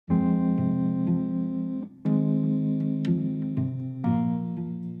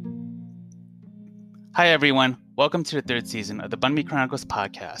Hi, everyone. Welcome to the third season of the Banh Mi Chronicles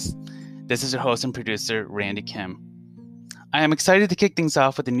podcast. This is your host and producer, Randy Kim. I am excited to kick things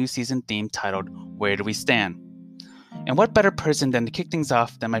off with a new season theme titled, Where Do We Stand? And what better person than to kick things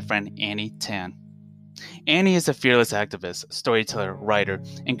off than my friend Annie Tan. Annie is a fearless activist, storyteller, writer,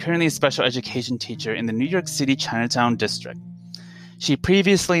 and currently a special education teacher in the New York City Chinatown district. She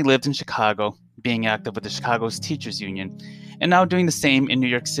previously lived in Chicago, being active with the Chicago's Teachers Union, and now doing the same in New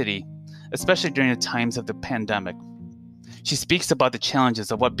York City, especially during the times of the pandemic. She speaks about the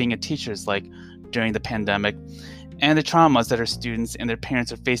challenges of what being a teacher is like during the pandemic and the traumas that her students and their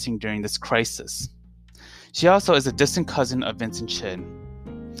parents are facing during this crisis. She also is a distant cousin of Vincent Chin.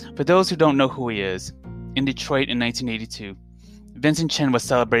 For those who don't know who he is, in Detroit in 1982, Vincent Chin was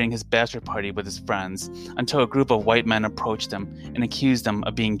celebrating his bachelor party with his friends until a group of white men approached him and accused him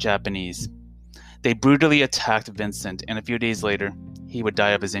of being Japanese. They brutally attacked Vincent, and a few days later, he would die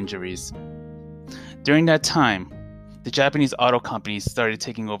of his injuries. During that time, the Japanese auto companies started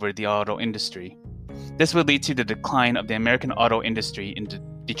taking over the auto industry. This would lead to the decline of the American auto industry in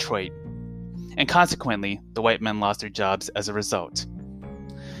Detroit, and consequently, the white men lost their jobs as a result.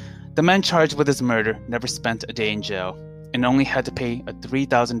 The men charged with his murder never spent a day in jail, and only had to pay a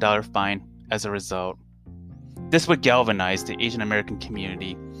 $3,000 fine as a result. This would galvanize the Asian American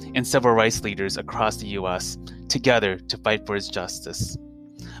community and civil rights leaders across the U.S. together to fight for his justice,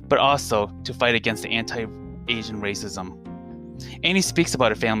 but also to fight against the anti-Asian racism. Annie speaks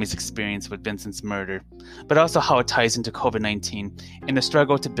about her family's experience with Vincent's murder, but also how it ties into COVID-19 and the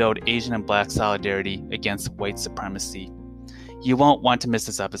struggle to build Asian and Black solidarity against white supremacy. You won't want to miss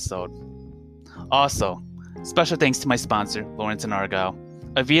this episode. Also, special thanks to my sponsor, Lawrence & Argyle,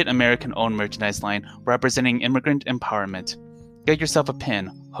 a Viet American-owned merchandise line representing immigrant empowerment. Get yourself a pin,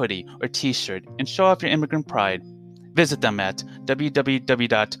 hoodie, or t-shirt and show off your immigrant pride. Visit them at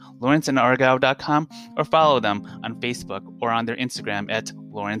www.lawrenceandargyle.com or follow them on Facebook or on their Instagram at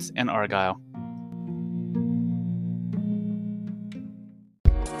Lawrence and Argyle.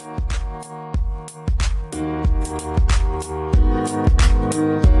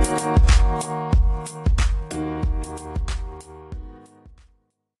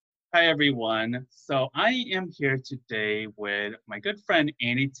 Hi, everyone. So I am here today with my good friend,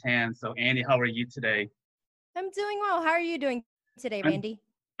 Annie Tan. So Annie, how are you today? I'm doing well. How are you doing today, Randy?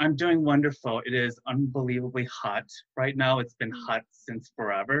 I'm doing wonderful. It is unbelievably hot right now. It's been hot since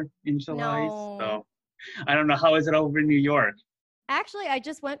forever in July. No. So I don't know. How is it over in New York? Actually, I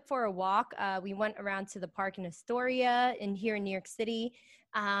just went for a walk. We went around to the park in Astoria and here in New York City.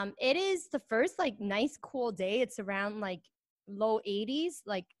 It is the first nice cool day. It's around low 80s,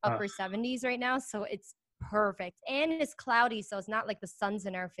 upper 70s right now. So it's perfect. And it's cloudy, so it's not like the sun's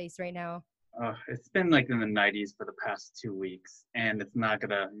in our face right now. It's been in the 90s for the past 2 weeks, and it's not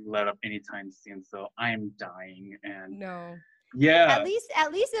gonna let up anytime soon. So I'm dying. And no, yeah, at least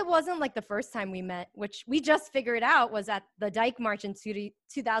it wasn't like the first time we met, which we just figured out was at the Dyke March in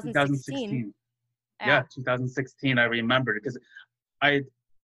 2016. Yeah, 2016. I remember because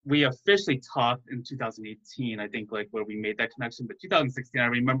we officially talked in 2018. I think where we made that connection, but 2016. I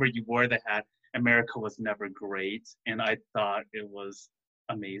remember you wore the hat. America was never great, and I thought it was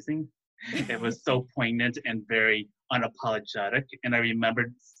amazing. It was so poignant and very unapologetic. And I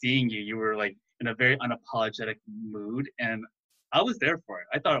remember seeing you. You were in a very unapologetic mood, and I was there for it.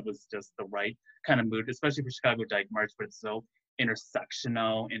 I thought it was just the right kind of mood, especially for Chicago Dyke March, but it's so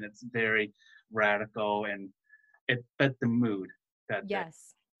intersectional and it's very radical, and it fit the mood that day.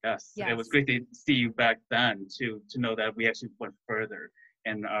 Yes. It was great to see you back then too, to know that we actually went further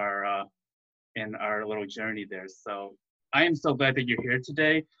in our little journey there. So I am so glad that you're here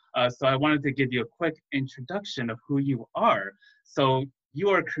today. So I wanted to give you a quick introduction of who you are. So you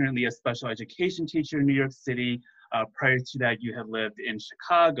are currently a special education teacher in New York City. Prior to that, you have lived in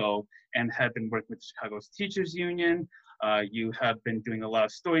Chicago and have been working with Chicago's Teachers Union. You have been doing a lot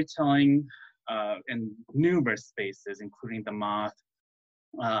of storytelling in numerous spaces, including the Moth.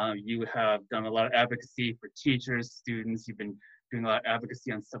 You have done a lot of advocacy for teachers, students. You've been doing a lot of advocacy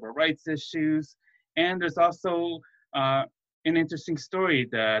on civil rights issues. And there's also an interesting story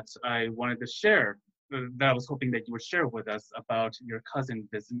that I wanted to share, that I was hoping that you would share with us about your cousin,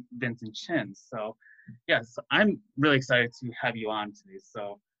 Vincent Chin. So yes, I'm really excited to have you on today.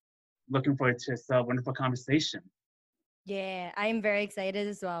 So looking forward to this wonderful conversation. Yeah, I am very excited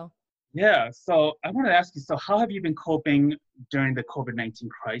as well. Yeah, so I wanted to ask you, so how have you been coping during the COVID-19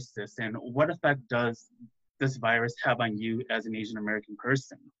 crisis, and what effect does this virus have on you as an Asian American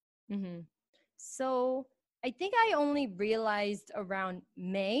person? Mm-hmm. So I think I only realized around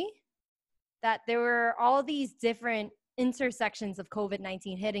May that there were all these different intersections of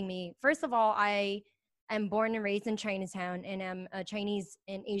COVID-19 hitting me. First of all, I am born and raised in Chinatown, and I'm a Chinese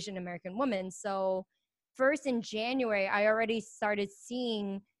and Asian American woman. So first in January, I already started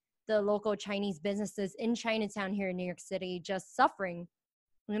seeing the local Chinese businesses in Chinatown here in New York City just suffering.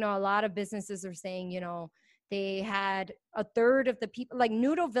 You know, a lot of businesses are saying, you know, they had a third of the people, like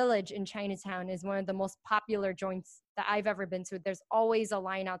Noodle Village in Chinatown is one of the most popular joints that I've ever been to. There's always a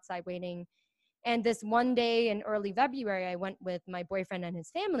line outside waiting. And this one day in early February, I went with my boyfriend and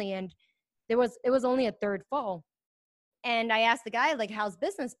his family, and it was only a third full. And I asked the guy, like, how's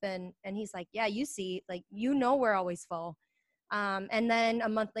business been? And he's like, yeah, you see, like, you know, we're always full. And then a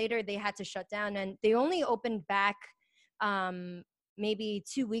month later, they had to shut down, and they only opened back maybe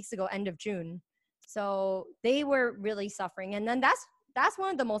 2 weeks ago, end of June. So they were really suffering. And then that's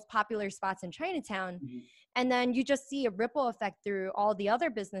one of the most popular spots in Chinatown. Mm-hmm. And then you just see a ripple effect through all the other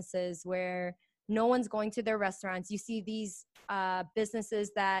businesses where no one's going to their restaurants. You see these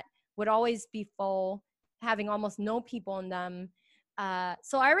businesses that would always be full, having almost no people in them.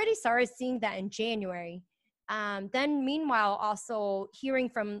 So I already started seeing that in January. Then meanwhile, also hearing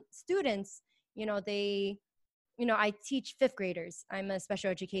from students, you know, I teach fifth graders. I'm a special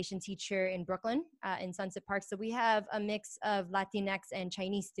education teacher in Brooklyn, in Sunset Park. So we have a mix of Latinx and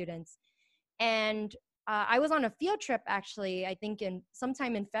Chinese students. And I was on a field trip, actually, I think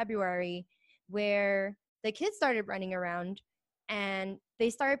sometime in February, where the kids started running around and they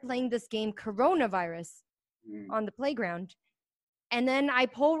started playing this game, Coronavirus, on the playground. And then I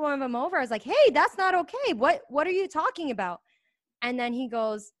pulled one of them over. I was like, hey, that's not okay. What are you talking about? And then he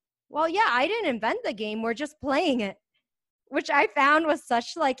goes, well, yeah, I didn't invent the game. We're just playing it, which I found was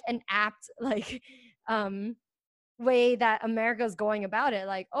such like an apt way that America's going about it.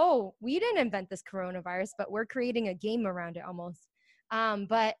 Like, oh, we didn't invent this coronavirus, but we're creating a game around it almost.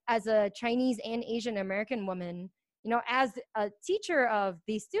 But as a Chinese and Asian American woman, you know, as a teacher of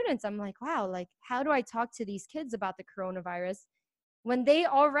these students, I'm like, wow, like, how do I talk to these kids about the coronavirus when they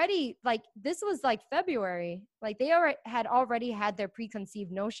already, like, this was like February, like they had already had their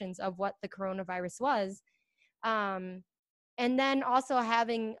preconceived notions of what the coronavirus was. And then also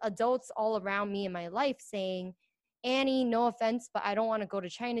having adults all around me in my life saying, Annie, no offense, but I don't want to go to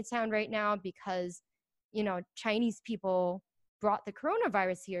Chinatown right now because, you know, Chinese people brought the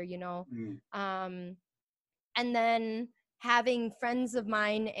coronavirus here, you know. And then having friends of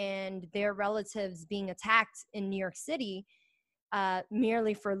mine and their relatives being attacked in New York City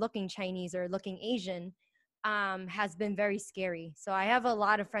merely for looking Chinese or looking Asian has been very scary. So I have a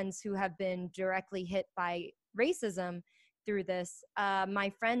lot of friends who have been directly hit by racism through this.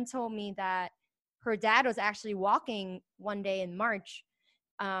 My friend told me that her dad was actually walking one day in March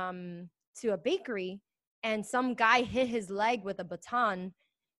to a bakery, and some guy hit his leg with a baton,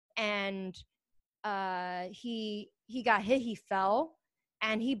 and he got hit, he fell,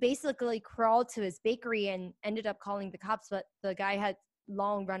 and he basically crawled to his bakery and ended up calling the cops, but the guy had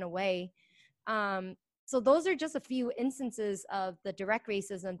long run away. So those are just a few instances of the direct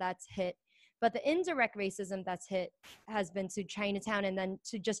racism that's hit. But the indirect racism that's hit has been to Chinatown and then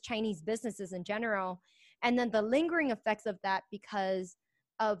to just Chinese businesses in general. And then the lingering effects of that because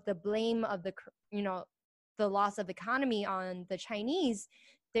of the blame of the, you know, the loss of economy on the Chinese.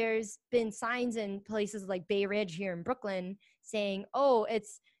 There's been signs in places like Bay Ridge here in Brooklyn saying, oh,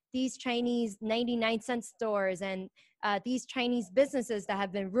 it's these Chinese 99-cent stores and these Chinese businesses that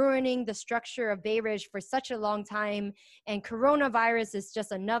have been ruining the structure of Bay Ridge for such a long time. And coronavirus is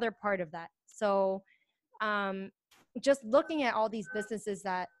just another part of that. So just looking at all these businesses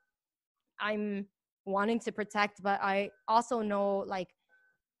that I'm wanting to protect, but I also know like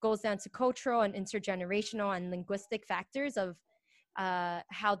goes down to cultural and intergenerational and linguistic factors of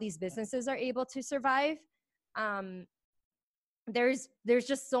how these businesses are able to survive. There's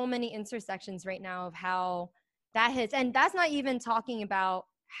just so many intersections right now of how that hits. And that's not even talking about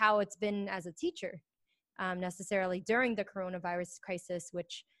how it's been as a teacher necessarily during the coronavirus crisis,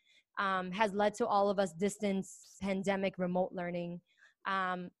 which has led to all of us distance, pandemic, remote learning,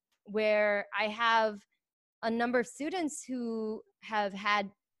 where I have a number of students who have had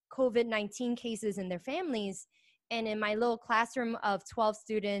COVID-19 cases in their families. And in my little classroom of 12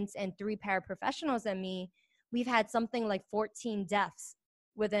 students and 3 paraprofessionals and me, we've had something like 14 deaths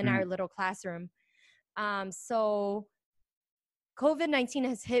within our little classroom. So COVID-19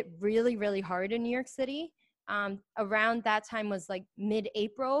 has hit really, really hard in New York City. Around that time was like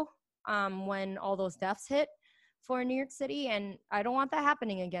mid-April when all those deaths hit for New York City. And I don't want that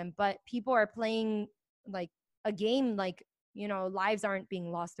happening again, but people are playing like a game, like, you know, lives aren't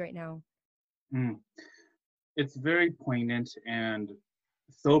being lost right now. It's very poignant and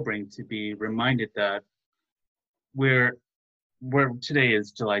sobering to be reminded that where today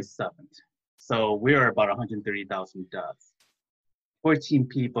is July 7th. So we are about 130,000 deaths. 14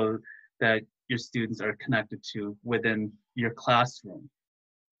 people that your students are connected to within your classroom.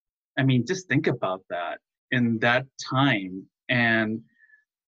 I mean, just think about that in that time. And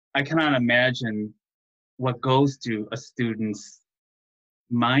I cannot imagine what goes through a student's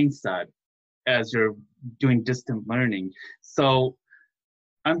mindset as you're doing distant learning. So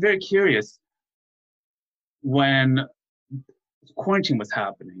I'm very curious, when quarantine was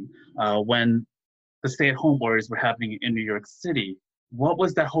happening, when the stay-at-home orders were happening in New York City, what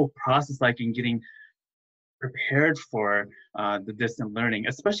was that whole process like in getting prepared for the distant learning,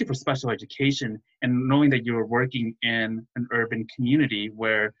 especially for special education, and knowing that you were working in an urban community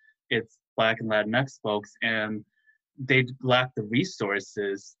where it's Black and Latinx folks and they lack the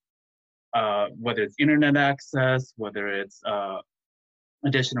resources, whether it's internet access, whether it's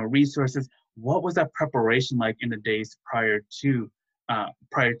additional resources. What was that preparation like in the days prior to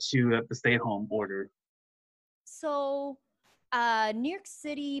the stay-at-home order? So, New York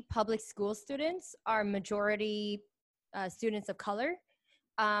City public school students are majority students of color.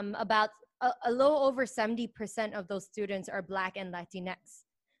 About a little over 70% of those students are Black and Latinx,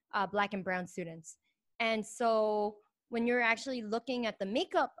 Black and brown students. And so when you're actually looking at the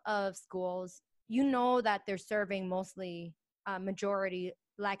makeup of schools, you know that they're serving mostly majority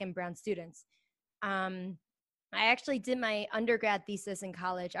Black and brown students. Um, I actually did my undergrad thesis in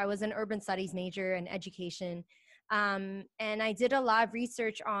college. I was an urban studies major in education. And I did a lot of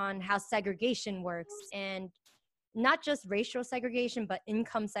research on how segregation works, and not just racial segregation, but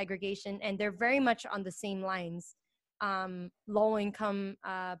income segregation. And they're very much on the same lines. Low income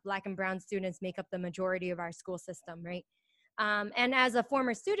Black and brown students make up the majority of our school system, right? And as a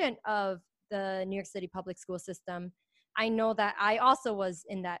former student of the New York City public school system, I know that I also was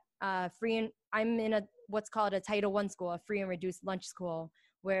in that I'm in a what's called a Title I school, a free and reduced lunch school,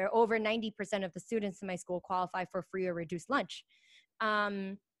 where over 90% of the students in my school qualify for free or reduced lunch.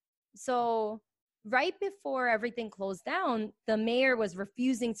 So right before everything closed down, the mayor was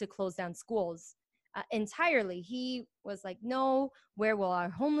refusing to close down schools entirely. He was like, no, where will our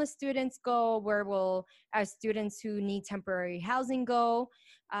homeless students go? Where will our students who need temporary housing go?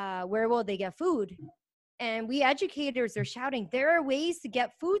 Where will they get food? And we educators are shouting, there are ways to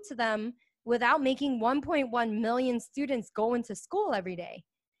get food to them without making 1.1 million students go into school every day,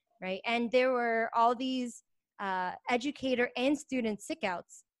 right? And there were all these educator and student sick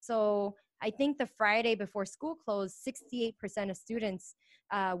outs. So I think the Friday before school closed, 68% of students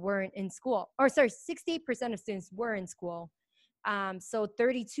weren't in school. Or sorry, 68% of students were in school. So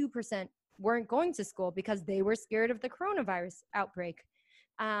 32% weren't going to school because they were scared of the coronavirus outbreak.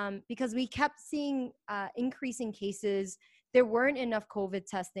 Because we kept seeing increasing cases. There weren't enough COVID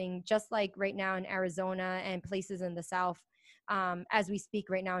testing, just like right now in Arizona and places in the South, as we speak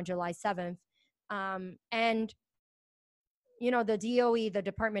right now on July 7th. And, you know, the DOE, the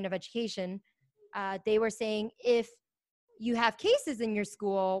Department of Education, they were saying, if you have cases in your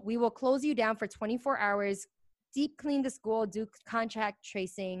school, we will close you down for 24 hours, deep clean the school, do contact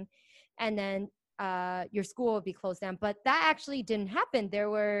tracing, and then your school will be closed down. But that actually didn't happen. There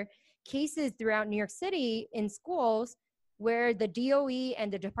were cases throughout New York City in schools where the DOE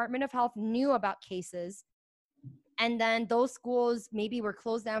and the Department of Health knew about cases. And then those schools maybe were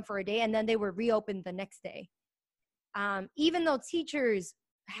closed down for a day, and then they were reopened the next day. Even though teachers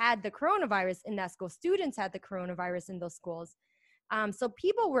had the coronavirus in that school, students had the coronavirus in those schools. So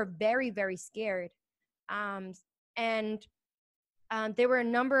people were very, very scared. And there were a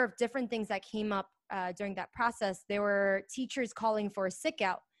number of different things that came up during that process. There were teachers calling for a sick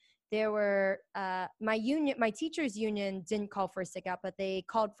out. There were my teachers union didn't call for a sick out, but they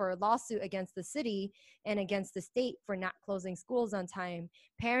called for a lawsuit against the city and against the state for not closing schools on time.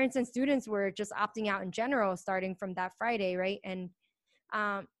 Parents and students were just opting out in general, starting from that Friday, right? And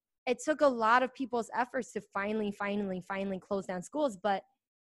it took a lot of people's efforts to finally close down schools, but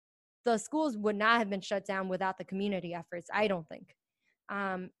the schools would not have been shut down without the community efforts, I don't think.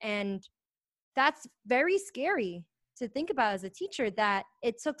 And that's very scary to think about as a teacher, that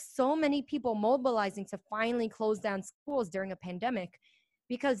it took so many people mobilizing to finally close down schools during a pandemic,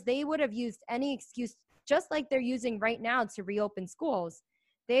 because they would have used any excuse, just like they're using right now, to reopen schools.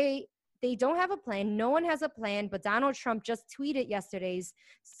 They don't have a plan. No one has a plan, but Donald Trump just tweeted yesterday's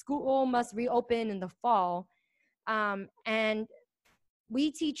school must reopen in the fall. And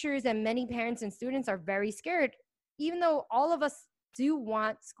we teachers and many parents and students are very scared, even though all of us do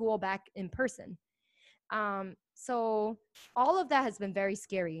want school back in person. So all of that has been very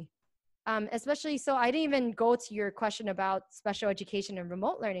scary. Especially, so I didn't even go to your question about special education and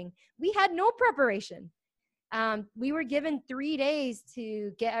remote learning. We had no preparation. We were given 3 days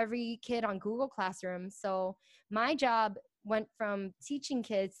to get every kid on Google Classroom. So my job went from teaching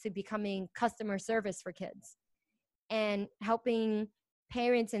kids to becoming customer service for kids and helping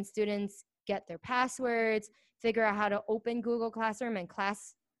parents and students get their passwords, figure out how to open Google Classroom and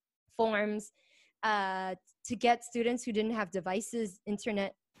class forms, to get students who didn't have devices,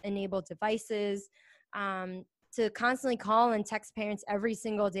 internet-enabled devices, to constantly call and text parents every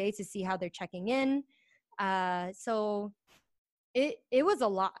single day to see how they're checking in. So it was a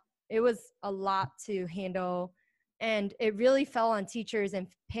lot. It was a lot to handle, and it really fell on teachers and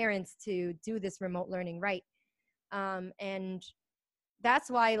parents to do this remote learning right. And that's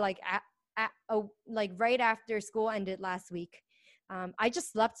why, like, like right after school ended last week, I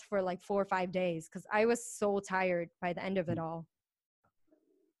just slept for like 4 or 5 days because I was so tired by the end of it all.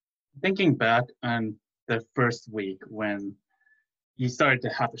 Thinking back on the first week when you started to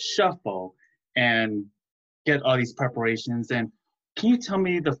have to shuffle and get all these preparations, and can you tell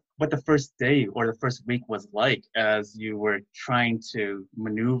me what the first day or the first week was like as you were trying to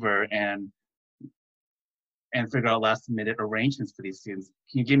maneuver and figure out last minute arrangements for these students?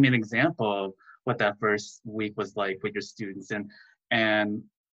 Can you give me an example of what that first week was like with your students and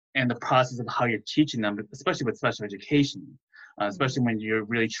the process of how you're teaching them, especially with special education, especially when you're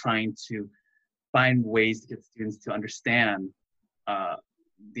really trying to find ways to get students to understand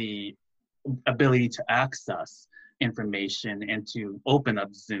the ability to access information and to open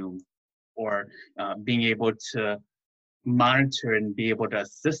up Zoom, or being able to monitor and be able to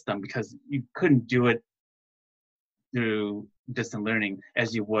assist them, because you couldn't do it through distant learning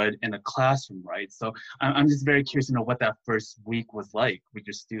as you would in a classroom, right? So I'm just very curious to know what that first week was like with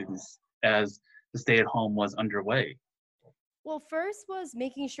your students as the stay-at-home was underway. Well, first was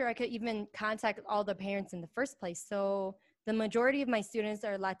making sure I could even contact all the parents in the first place. So the majority of my students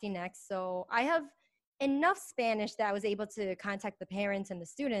are Latinx, so I have enough Spanish that I was able to contact the parents and the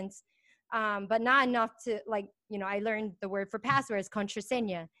students, but not enough to, like, I learned the word for passwords,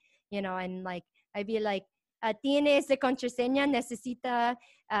 contraseña, and like I'd be like, tiene ese contraseña, necesita,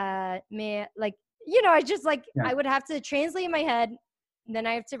 I just like, Yeah. I would have to translate in my head, then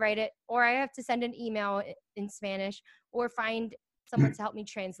I have to write it, or I have to send an email in Spanish, or find someone to help me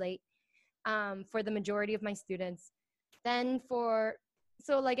translate, for the majority of my students. Then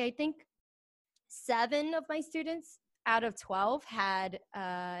I think 7 of my students out of 12 had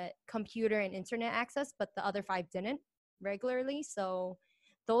computer and internet access, but the other 5 didn't regularly. So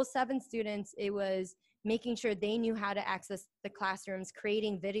those 7 students, it was making sure they knew how to access the classrooms,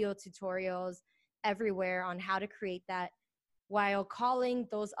 creating video tutorials everywhere on how to create that, while calling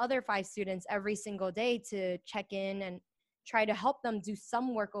those other 5 students every single day to check in and try to help them do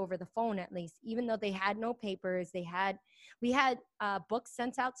some work over the phone, at least, even though they had no papers. We had books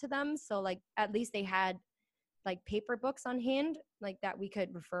sent out to them, so like at least they had like paper books on hand, like that we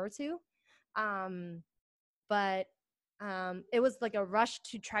could refer to. But it was like a rush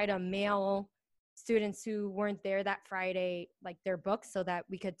to try to mail students who weren't there that Friday like their books so that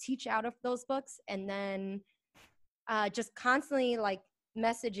we could teach out of those books, and then just constantly like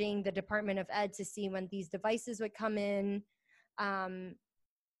messaging the Department of Ed to see when these devices would come in,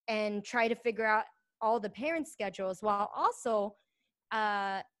 and try to figure out all the parents' schedules, while also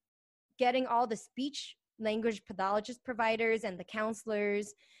getting all the speech language pathologist providers and the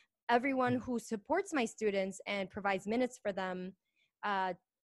counselors, everyone who supports my students and provides minutes for them,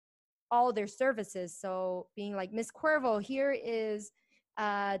 all their services. So being like, Ms. Cuervo, here is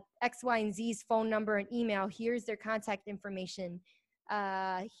X, Y, and Z's phone number and email. Here's their contact information.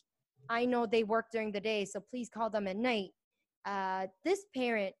 I know they work during the day, so please call them at night. This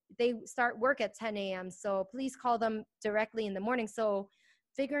parent, they start work at 10 a.m., so please call them directly in the morning. So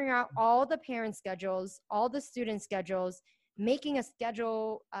figuring out all the parent schedules, all the student schedules, making a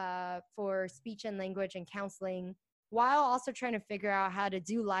schedule for speech and language and counseling, while also trying to figure out how to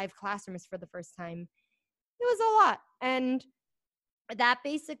do live classrooms for the first time. It was a lot. And that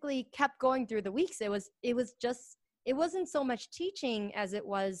basically kept going through the weeks. It wasn't so much teaching as it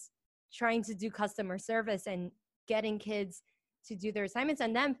was trying to do customer service and getting kids to do their assignments.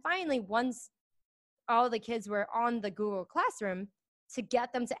 And then finally, once all the kids were on the Google Classroom, to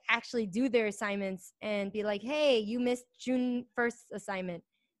get them to actually do their assignments and be like, hey, you missed June 1st assignment.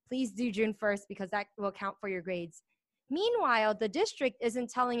 Please do June 1st because that will count for your grades. Meanwhile, the district isn't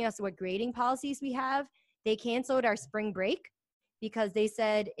telling us what grading policies we have. They canceled our spring break because they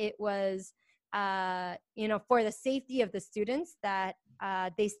said it was, for the safety of the students that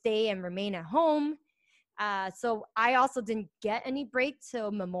they stay and remain at home. So I also didn't get any break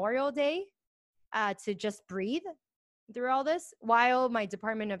till Memorial Day to just breathe. through all this, while my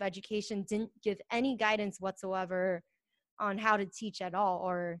Department of Education didn't give any guidance whatsoever on how to teach at all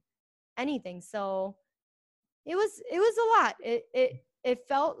or anything. So it was a lot. It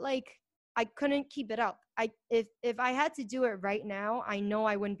felt like I couldn't keep it up. If I had to do it right now, I know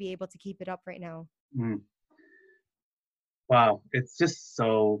I wouldn't be able to keep it up right now. Mm. Wow, it's just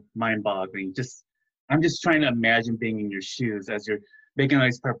so mind-boggling. I'm just trying to imagine being in your shoes as you're making all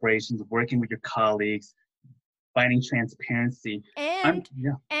these preparations, working with your colleagues, finding transparency. And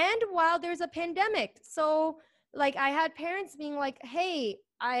Yeah. and while there's a pandemic. So like I had parents being like, "Hey,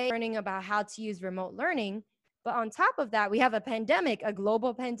 I learning about how to use remote learning, but on top of that, we have a pandemic, a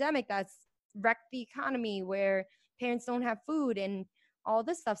global pandemic that's wrecked the economy where parents don't have food and all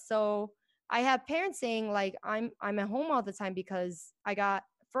this stuff." So I have parents saying like, I'm at home all the time because I got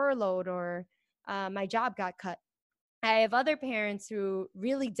furloughed or my job got cut. I have other parents who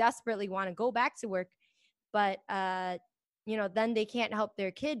really desperately want to go back to work, but then they can't help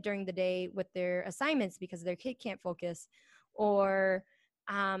their kid during the day with their assignments because their kid can't focus, or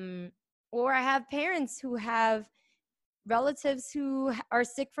um, or I have parents who have relatives who are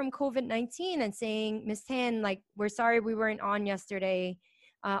sick from COVID-19 and saying, Miss Tan, like, we're sorry we weren't on yesterday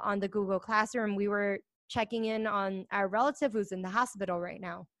on the Google Classroom. We were checking in on our relative who's in the hospital right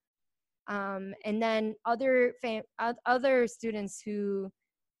now. And then other students who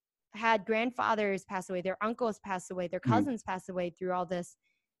had grandfathers pass away, their uncles pass away, their Mm. cousins pass away through all this,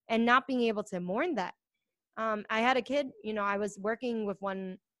 and not being able to mourn that. I had a kid, I was working with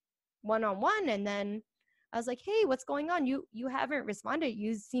one-on-one, and then I was like, "Hey, what's going on? You haven't responded.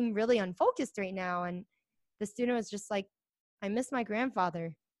 You seem really unfocused right now." And the student was just like, "I miss my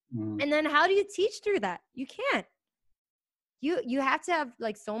grandfather." Mm. And then how do you teach through that? You can't. You have to have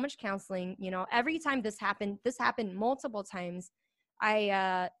like so much counseling. Every time this happened multiple times.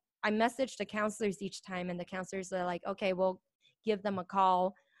 I messaged the counselors each time, and the counselors are like, "Okay, we'll give them a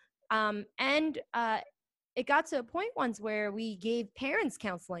call." And it got to a point once where we gave parents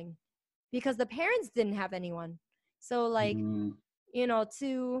counseling because the parents didn't have anyone. So like, Mm.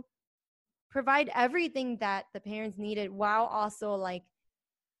 to provide everything that the parents needed while also like,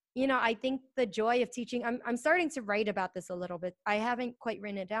 I think the joy of teaching, I'm starting to write about this a little bit. I haven't quite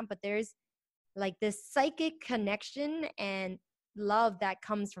written it down, but there's like this psychic connection and love that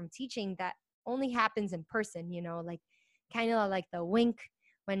comes from teaching that only happens in person, like kind of like the wink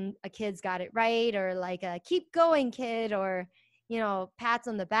when a kid's got it right, or like a keep going kid, or pats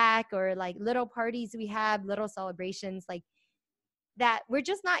on the back, or like little parties we have, little celebrations like that we're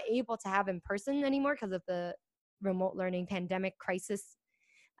just not able to have in person anymore because of the remote learning pandemic crisis.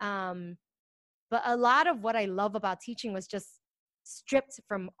 um but a lot of what I love about teaching was just stripped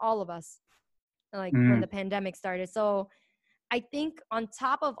from all of us, like when Mm. the pandemic started. So I think on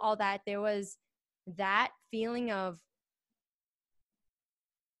top of all that, there was that feeling of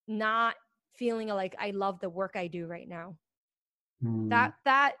not feeling like I love the work I do right now. Mm.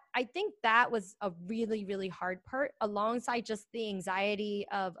 That I think that was a really, really hard part, alongside just the anxiety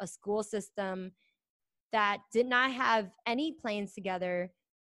of a school system that did not have any plans together,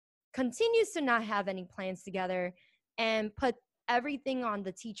 continues to not have any plans together, and put everything on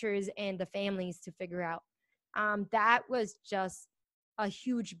the teachers and the families to figure out. That was just a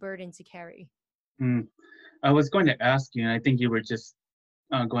huge burden to carry. Mm. I was going to ask you, and I think you were just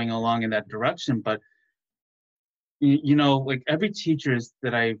going along in that direction, but like every teachers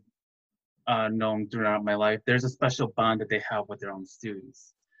that I've known throughout my life, there's a special bond that they have with their own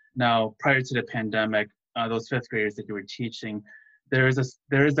students. Now, prior to the pandemic, those fifth graders that you were teaching, there is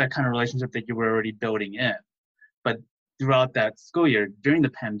that kind of relationship that you were already building in. But throughout that school year, during the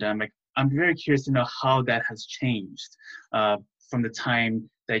pandemic, I'm very curious to know how that has changed from the time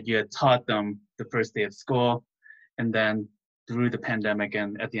that you had taught them the first day of school, and then through the pandemic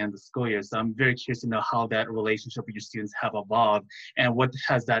and at the end of the school year. So I'm very curious to know how that relationship with your students have evolved, and what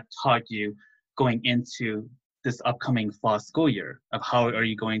has that taught you going into this upcoming fall school year, of how are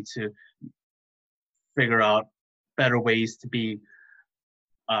you going to figure out better ways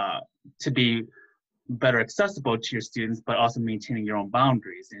uh, to be better accessible to your students, but also maintaining your own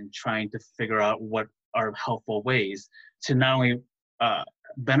boundaries and trying to figure out what are helpful ways to not only uh,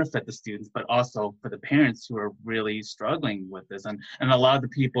 benefit the students, but also for the parents who are really struggling with this. And a lot of the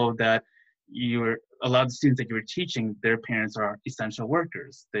students that you were teaching, their parents are essential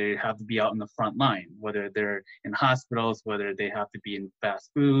workers. They have to be out in the front line, whether they're in hospitals, whether they have to be in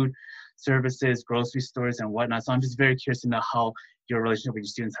fast food services, grocery stores, and whatnot. So I'm just very curious to know how your relationship with your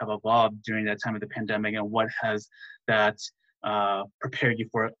students have evolved during that time of the pandemic, and what has that prepared you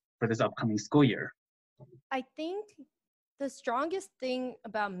for this upcoming school year. I think the strongest thing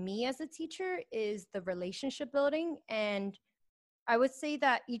about me as a teacher is the relationship building. And I would say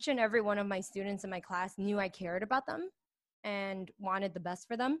that each and every one of my students in my class knew I cared about them and wanted the best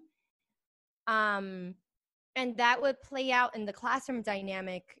for them. And that would play out in the classroom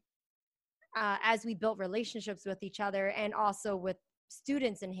dynamic as we built relationships with each other and also with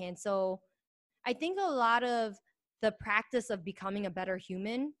students in hand. So I think a lot of the practice of becoming a better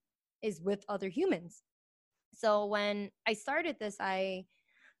human is with other humans. So when I started this, I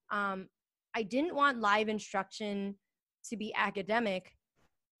didn't want live instruction to be academic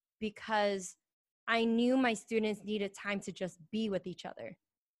because I knew my students needed time to just be with each other.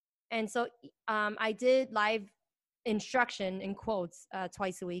 And so I did live instruction in quotes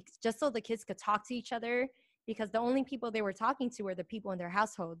twice a week, just so the kids could talk to each other, because the only people they were talking to were the people in their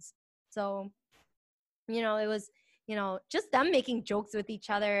households. So, it was, just them making jokes with each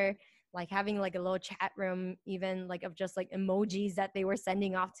other, like having like a little chat room, even like of just like emojis that they were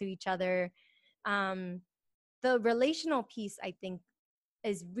sending off to each other. The relational piece, I think,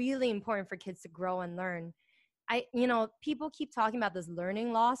 is really important for kids to grow and learn. People keep talking about this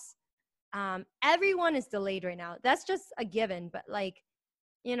learning loss. Everyone is delayed right now. That's just a given. But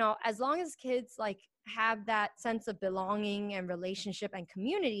as long as kids like have that sense of belonging and relationship and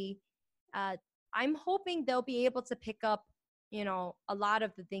community, I'm hoping they'll be able to pick up, a lot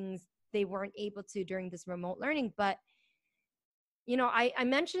of the things they weren't able to during this remote learning. But, I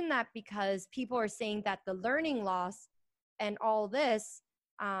mentioned that because people are saying that the learning loss and all this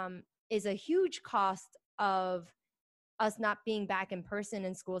is a huge cost of us not being back in person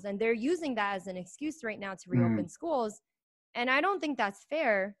in schools. And they're using that as an excuse right now to reopen schools. And I don't think that's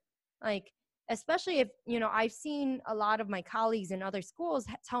fair. Like, especially if, I've seen a lot of my colleagues in other schools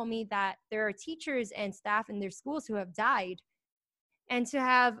tell me that there are teachers and staff in their schools who have died. And to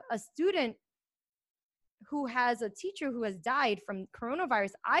have a student who has a teacher who has died from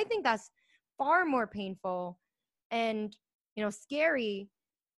coronavirus, I think that's far more painful and, scary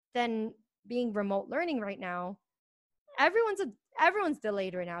than being remote learning right now. Everyone's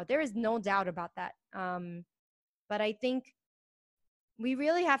delayed right now. There is no doubt about that. But I think we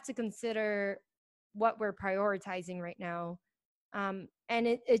really have to consider what we're prioritizing right now. And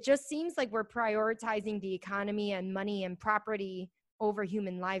it just seems like we're prioritizing the economy and money and property over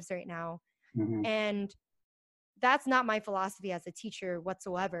human lives right now. Mm-hmm. And that's not my philosophy as a teacher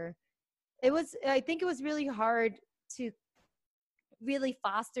whatsoever. I think it was really hard to really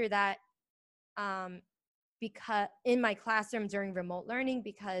foster that because in my classroom during remote learning,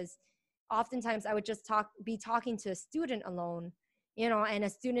 because oftentimes I would just be talking to a student alone, and a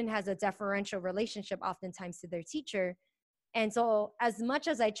student has a deferential relationship oftentimes to their teacher. And so as much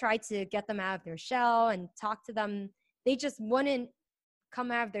as I tried to get them out of their shell and talk to them, they just wouldn't come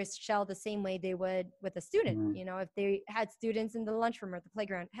out of their shell the same way they would with a student, if they had students in the lunchroom or the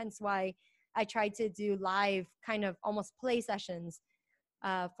playground. Hence why I tried to do live kind of almost play sessions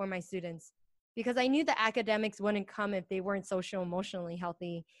for my students, because I knew the academics wouldn't come if they weren't social emotionally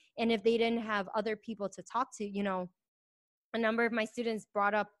healthy. And if they didn't have other people to talk to, a number of my students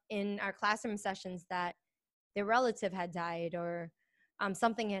brought up in our classroom sessions that their relative had died or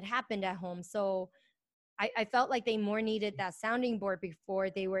something had happened at home. So I felt like they more needed that sounding board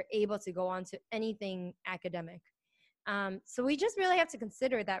before they were able to go on to anything academic. So we just really have to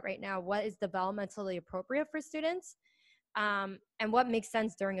consider that right now, what is developmentally appropriate for students, and what makes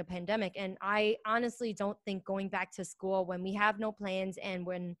sense during a pandemic. And I honestly don't think going back to school when we have no plans and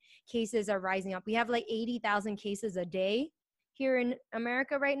when cases are rising up, we have like 80,000 cases a day here in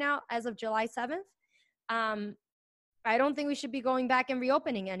America right now as of July 7th. I don't think we should be going back and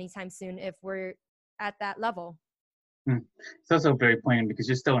reopening anytime soon if we're at that level. It's also very poignant because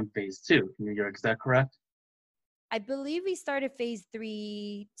you're still in phase 2 in New York. Is that correct? I believe we started phase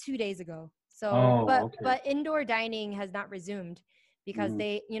 3 2 days ago. So, but indoor dining has not resumed because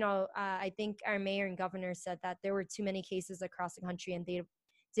they, I think our mayor and governor said that there were too many cases across the country and they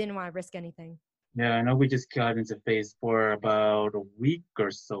didn't want to risk anything. Yeah, I know we just got into phase 4 about a week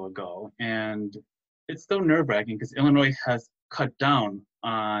or so ago, and it's still nerve-wracking because Illinois has cut down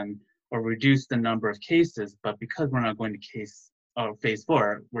on or reduced the number of cases, but because we're not going to phase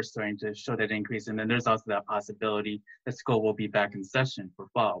 4, we're starting to show that increase. And then there's also that possibility that school will be back in session for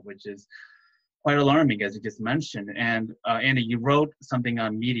fall, which is quite alarming, as you just mentioned. And Andy, you wrote something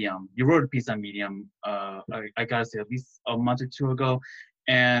on Medium. You wrote a piece on Medium, I gotta say, at least a month or two ago.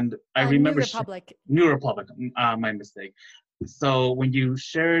 And I remember New Republic, my mistake. So when you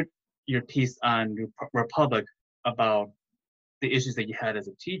shared your piece on New Republic about the issues that you had as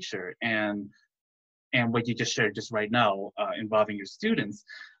a teacher and what you just shared just right now involving your students,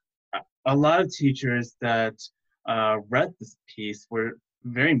 a lot of teachers that read this piece were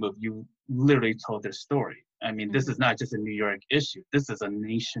very moved. You literally told their story. I mean, this Mm-hmm. is not just a New York issue. This is a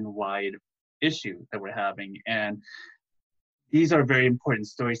nationwide issue that we're having. And these are very important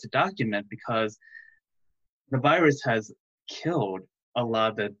stories to document because the virus has killed a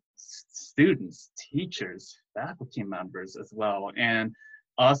lot of the students, teachers, faculty members as well, and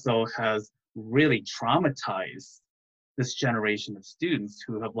also has really traumatized this generation of students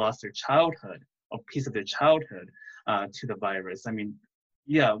who have lost their childhood, a piece of their childhood, to the virus. I mean,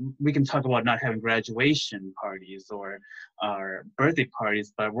 yeah, we can talk about not having graduation parties or birthday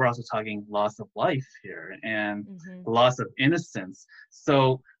parties, but we're also talking loss of life here and Mm-hmm. loss of innocence.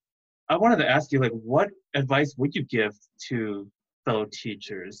 So I wanted to ask you, like, what advice would you give to fellow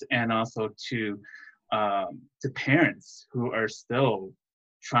teachers and also to parents who are still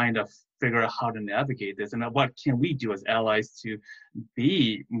trying to figure out how to navigate this, and what can we do as allies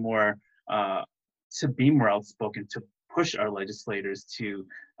be more uh, to be more outspoken, to push our legislators to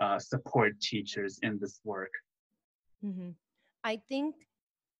support teachers in this work? Mm-hmm. I think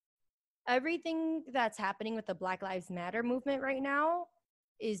everything that's happening with the Black Lives Matter movement right now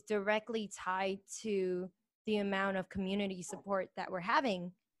is directly tied to the amount of community support that we're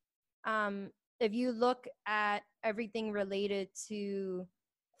having. Um, if you look at everything related to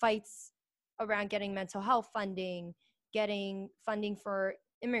fights around getting mental health funding, getting funding for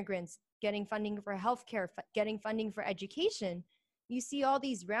immigrants, getting funding for healthcare, getting funding for education, you see all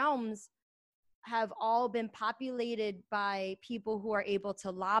these realms have all been populated by people who are able to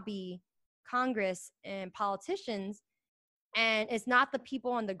lobby Congress and politicians. And it's not the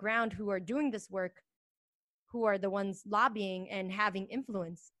people on the ground who are doing this work who are the ones lobbying and having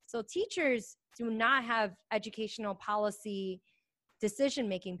influence. So teachers do not have educational policy decision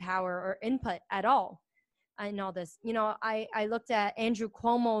making power or input at all in all this. I looked at Andrew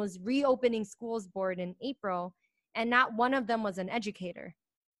Cuomo's reopening schools board in April, and not one of them was an educator.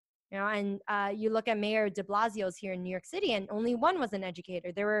 And you look at Mayor de Blasio's here in New York City, and only one was an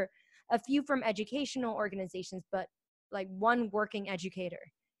educator. There were a few from educational organizations, but like one working educator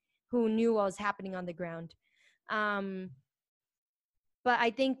who knew what was happening on the ground. Um, but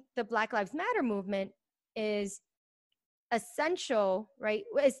I think the Black Lives Matter movement is essential, right?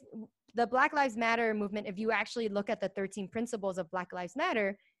 The Black Lives Matter movement, if you actually look at the 13 principles of Black Lives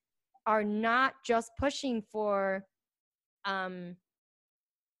Matter, are not just pushing for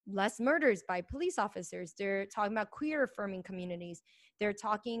less murders by police officers. They're talking about queer affirming communities. They're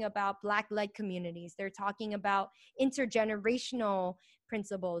talking about Black-led communities. They're talking about intergenerational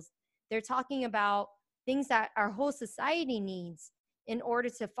principles. They're talking about things that our whole society needs in order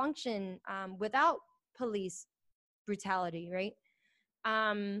to function without police brutality, right?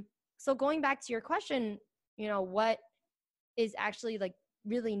 So going back to your question, what is actually like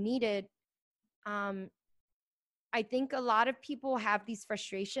really needed? Um, I think a lot of people have these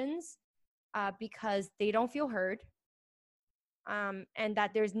frustrations because they don't feel heard, and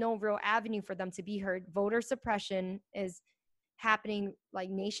that there's no real avenue for them to be heard. Voter suppression is happening like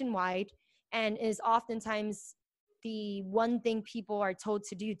nationwide and is oftentimes the one thing people are told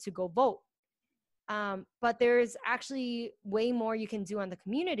to do to go vote. But there's actually way more you can do on the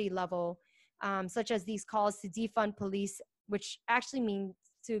community level, such as these calls to defund police, which actually means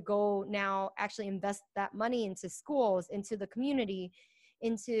to go now actually invest that money into schools, into the community,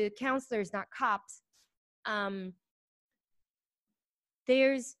 into counselors, not cops. Um,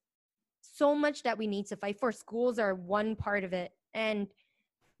 there's so much that we need to fight for. Schools are one part of it. And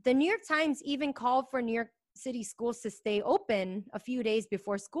the New York Times even called for New York City schools to stay open a few days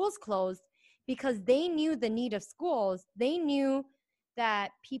before schools closed because they knew the need of schools. They knew that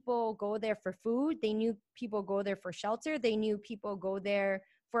people go there for food. They knew people go there for shelter. They knew people go there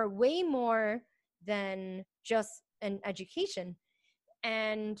for way more than just an education.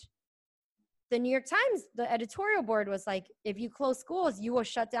 And the New York Times, the editorial board was like, if you close schools, you will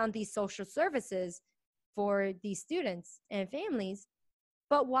shut down these social services for these students and families.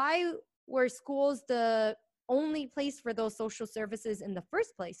 But why were schools the only place for those social services in the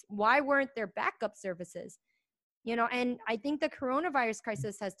first place? Why weren't there backup services? And I think the coronavirus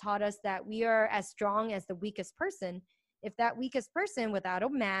crisis has taught us that we are as strong as the weakest person. If that weakest person without a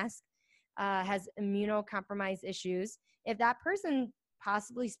mask has immunocompromised issues, if that person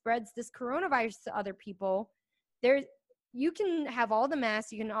possibly spreads this coronavirus to other people, there you can have all the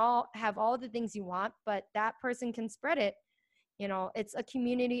masks, you can all have all the things you want, but that person can spread it. It's a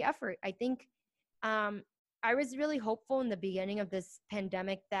community effort. I think I was really hopeful in the beginning of this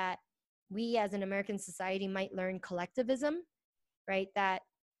pandemic that we as an American society might learn collectivism, right? That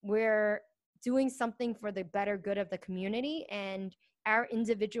we're doing something for the better good of the community, and our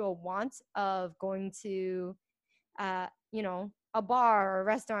individual want of going to you know, a bar or a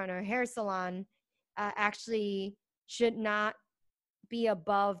restaurant or a hair salon actually should not be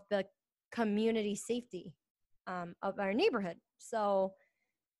above the community safety of our neighborhood. So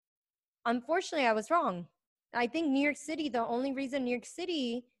unfortunately, I was wrong. I think New York City, the only reason New York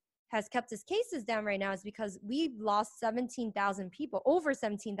City has kept its cases down right now is because we've lost 17,000 people, over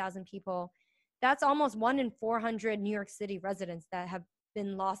 17,000 people. That's almost 1 in 400 New York City residents that have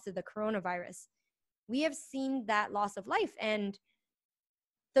been lost to the coronavirus. We have seen that loss of life. And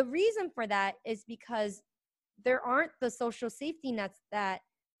the reason for that is because there aren't the social safety nets that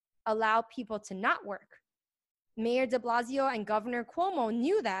allow people to not work. Mayor de Blasio and Governor Cuomo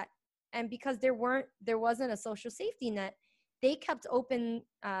knew that. And because there wasn't a social safety net, they kept open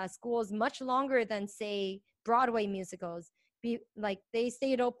schools much longer than, say, Broadway musicals. They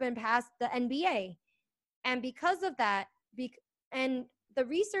stayed open past the NBA. And because of that, and the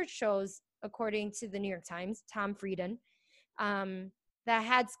research shows, according to the New York Times, Tom Frieden, that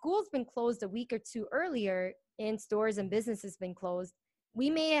had schools been closed a week or two earlier and stores and businesses been closed, we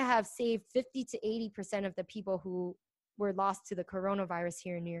may have saved 50 to 80% of the people who were lost to the coronavirus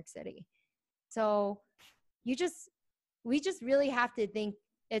here in New York City. So we just really have to think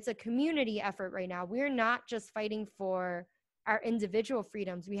it's a community effort right now. We're not just fighting for our individual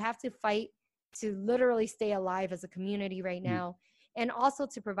freedoms. We have to fight to literally stay alive as a community right now, and also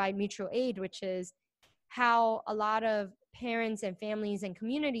to provide mutual aid, which is how a lot of parents and families and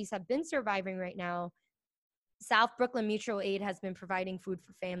communities have been surviving right now. South Brooklyn Mutual Aid has been providing food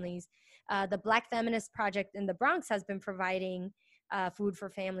for families. The Black Feminist Project in the Bronx has been providing food for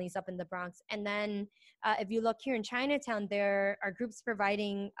families up in the Bronx. And then if you look here in Chinatown, there are groups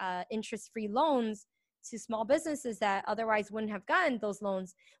providing interest-free loans to small businesses that otherwise wouldn't have gotten those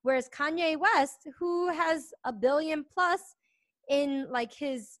loans. Whereas Kanye West, who has $1 billion plus in like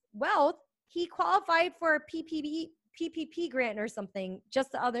his wealth, he qualified for a PPP grant or something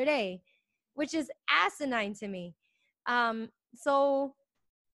just the other day, which is asinine to me. So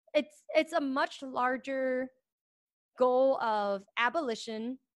it's a much larger goal of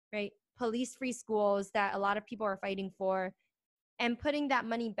abolition, right? Police-free schools that a lot of people are fighting for, and putting that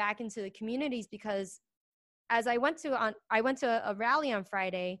money back into the communities. Because as I went to a rally on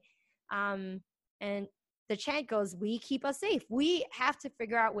Friday, and the chant goes, "We keep us safe." We have to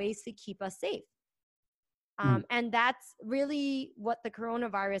figure out ways to keep us safe. And that's really what the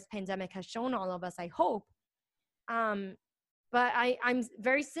coronavirus pandemic has shown all of us, I hope. But I'm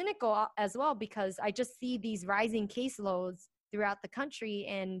very cynical as well, because I just see these rising caseloads throughout the country,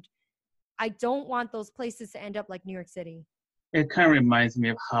 and I don't want those places to end up like New York City. It kind of reminds me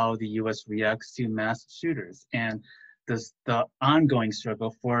of how the U.S. reacts to mass shooters and the ongoing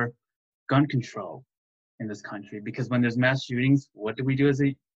struggle for gun control in this country. Because when there's mass shootings, what do we do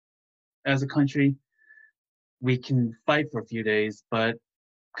as a country? We can fight for a few days, but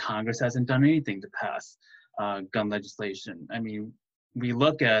Congress hasn't done anything to pass gun legislation. I mean, we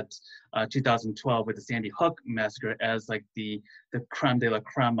look at 2012 with the Sandy Hook massacre as like the creme de la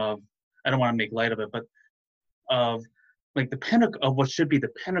creme of, I don't want to make light of it, but of like the pinnacle of what should be the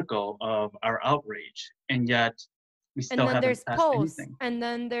pinnacle of our outrage, and yet we still haven't passed anything. And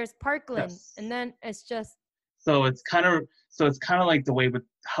then there's Parkland, yes. And then it's just. So it's kind of like the way with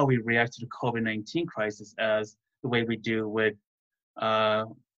how we react to the COVID-19 crisis as the way we do with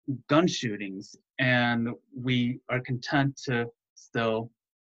gun shootings, and we are content to still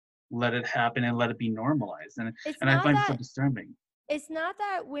let it happen and let it be normalized, and I find it so disturbing. It's not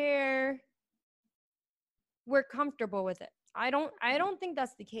that we're comfortable with it. I don't think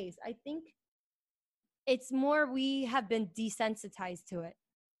that's the case. I think it's more we have been desensitized to it.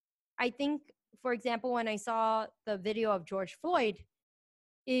 I think, for example, when I saw the video of George Floyd,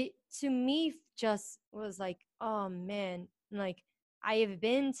 it to me just was like, oh man, like I have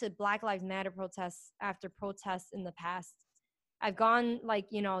been to Black Lives Matter protests after protests in the past. I've gone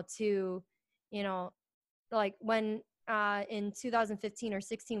to like when in 2015 or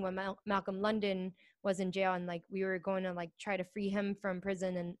 16 when Malcolm London was in jail, and like we were going to like try to free him from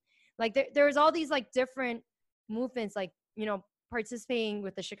prison, and like there was all these like different movements, like participating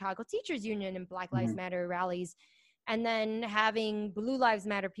with the Chicago Teachers Union and Black Lives Matter rallies, and then having Blue Lives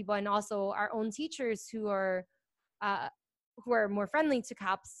Matter people, and also our own teachers who are more friendly to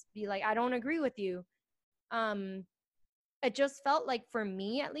cops be like, I don't agree with you. It just felt like, for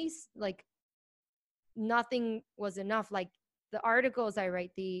me at least, like nothing was enough. Like the articles I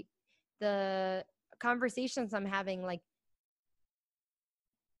write, the conversations I'm having, like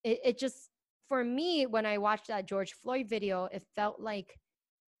it just, for me, when I watched that George Floyd video, it felt like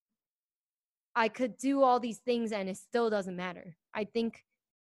I could do all these things and it still doesn't matter. I think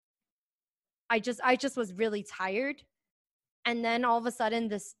I just was really tired. And then all of a sudden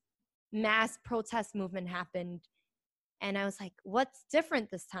this mass protest movement happened, and I was like, what's different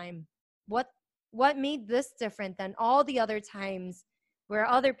this time? What what made this different than all the other times where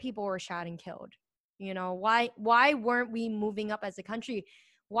other people were shot and killed? You know, why weren't we moving up as a country?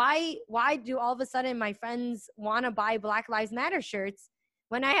 Why do all of a sudden my friends want to buy Black Lives Matter shirts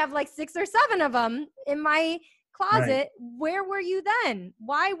when I have like 6 or 7 of them in my Right. closet? Where were you then?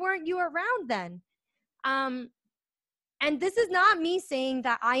 Why weren't you around then? Um and this is not me saying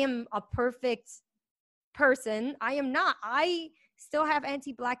that I am a perfect person. I am not. I still have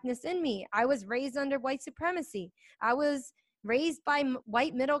anti-blackness in me. I was raised under white supremacy. I was raised by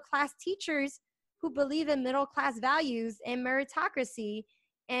white middle-class teachers who believe in middle-class values and meritocracy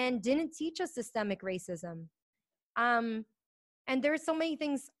and didn't teach us systemic racism. Um, and there's so many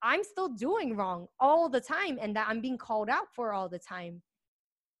things I'm still doing wrong all the time and that I'm being called out for all the time.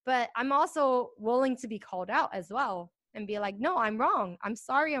 But I'm also willing to be called out as well and be like, no, I'm wrong. I'm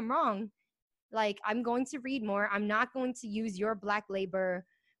sorry, I'm wrong. Like, I'm going to read more. I'm not going to use your Black labor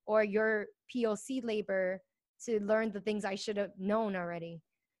or your POC labor to learn the things I should have known already.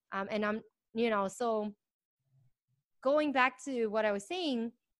 And I'm, so going back to what I was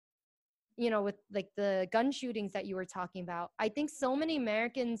saying, with like the gun shootings that you were talking about, I think so many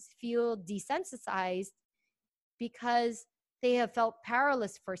Americans feel desensitized because they have felt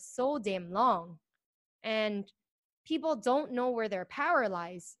powerless for so damn long. And people don't know where their power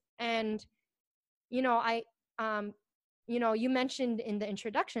lies. And I, you mentioned in the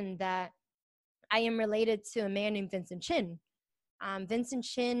introduction that I am related to a man named Vincent Chin. Vincent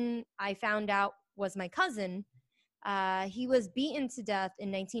Chin, I found out, was my cousin. He was beaten to death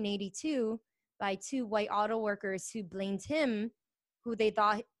in 1982 by 2 white auto workers who blamed him, who they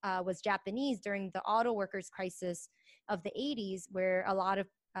thought was Japanese, during the auto workers crisis of the 80s, where a lot of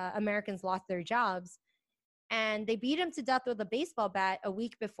Americans lost their jobs. And they beat him to death with a baseball bat a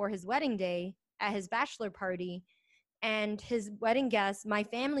week before his wedding day at his bachelor party. And his wedding guests, my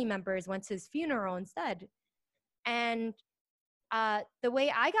family members, went to his funeral instead. And the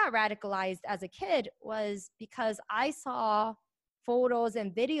way I got radicalized as a kid was because I saw photos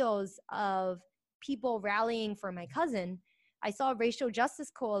and videos of people rallying for my cousin. I saw racial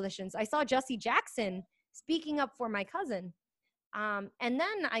justice coalitions. I saw Jesse Jackson speaking up for my cousin. And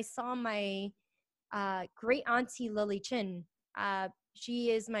then I saw my great auntie Lily Chin.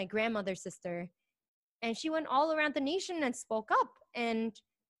 She is my grandmother's sister. And she went all around the nation and spoke up. And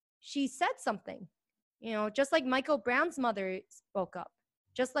she said something, just like Michael Brown's mother spoke up,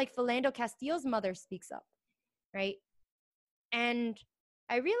 just like Philando Castillo's mother speaks up, right? And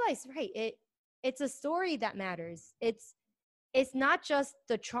I realized, right, it's a story that matters. It's not just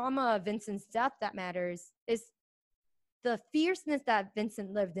the trauma of Vincent's death that matters. It's the fierceness that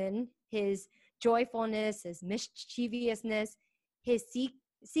Vincent lived in, his joyfulness, his mischievousness, his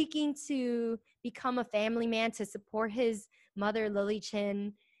seeking to become a family man, to support his mother, Lily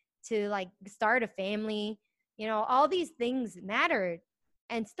Chin, to like start a family. All these things mattered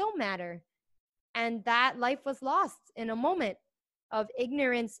and still matter. And that life was lost in a moment of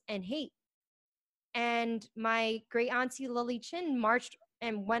ignorance and hate. And my great auntie Lily Chin marched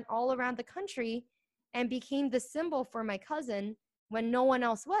and went all around the country and became the symbol for my cousin when no one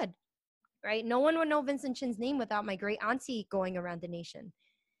else would, right? No one would know Vincent Chin's name without my great auntie going around the nation.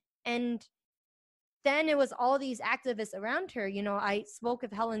 And then it was all these activists around her. I spoke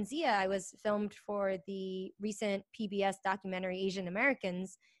of Helen Zia. I was filmed for the recent PBS documentary Asian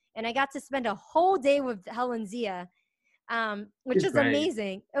Americans, and I got to spend a whole day with Helen Zia, which is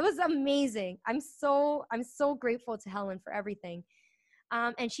amazing. It was amazing. I'm so grateful to Helen for everything.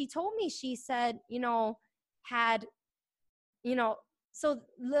 And she told me, she said,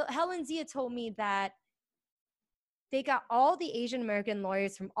 Helen Zia told me that they got all the Asian American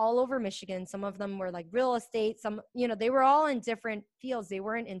lawyers from all over Michigan. Some of them were like real estate. Some, they were all in different fields. They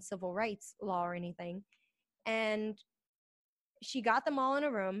weren't in civil rights law or anything. And she got them all in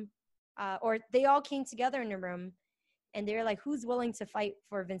a room, or they all came together in a room, and they were like, who's willing to fight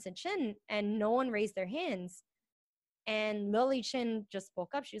for Vincent Chin? And no one raised their hands. And Lily Chin just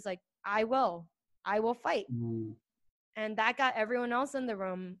spoke up. She was like, I will fight. Mm. And that got everyone else in the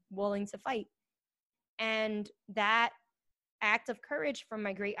room willing to fight. And that act of courage from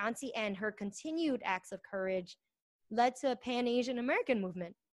my great auntie and her continued acts of courage led to a Pan-Asian American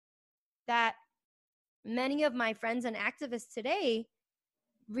movement that many of my friends and activists today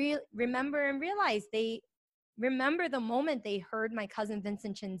remember and realize. They remember the moment they heard my cousin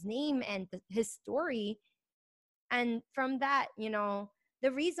Vincent Chin's name and his story. And from that,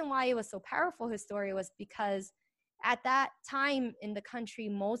 the reason why it was so powerful, his story, was because at that time in the country,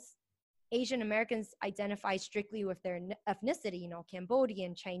 most Asian Americans identify strictly with their ethnicity,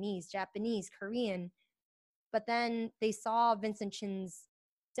 Cambodian, Chinese, Japanese, Korean. But then they saw Vincent Chin's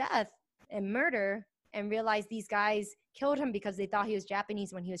death and murder and realized these guys killed him because they thought he was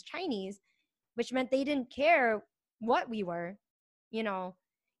Japanese when he was Chinese, which meant they didn't care what we were.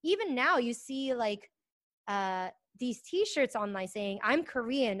 Even now you see like these t-shirts online saying, I'm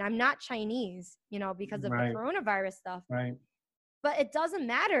Korean, I'm not Chinese, because of the coronavirus stuff. Right. But it doesn't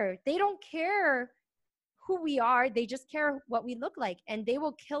matter. They don't care who we are. They just care what we look like, and they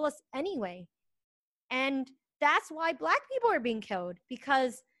will kill us anyway. And that's why Black people are being killed,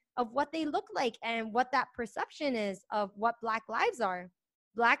 because of what they look like and what that perception is of what Black lives are.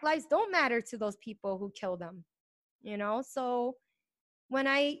 Black lives don't matter to those people who kill them, So when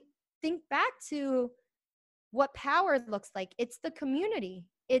I think back to what power looks like, it's the community.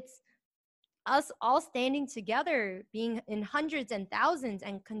 It's us all standing together, being in hundreds and thousands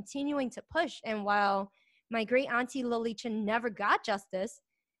and continuing to push. And while my great auntie Lily Chin never got justice,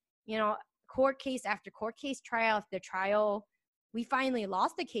 court case after court case, trial after trial, we finally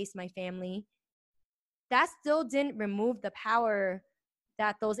lost the case, my family. That still didn't remove the power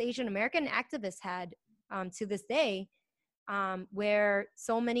that those Asian American activists had to this day, where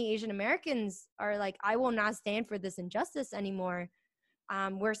so many Asian Americans are like, I will not stand for this injustice anymore.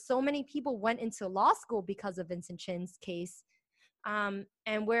 Where so many people went into law school because of Vincent Chin's case,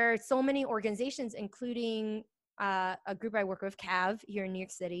 and where so many organizations, including a group I work with, CAV, here in New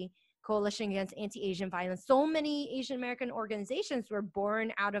York City, Coalition Against Anti-Asian Violence, so many Asian American organizations were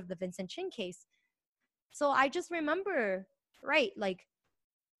born out of the Vincent Chin case. So I just remember, like,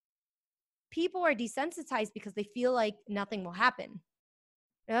 people are desensitized because they feel like nothing will happen.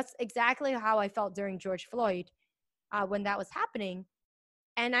 And that's exactly how I felt during George Floyd when that was happening.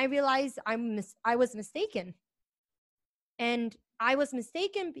 And I realized I was mistaken. And I was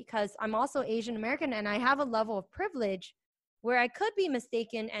mistaken because I'm also Asian American and I have a level of privilege where I could be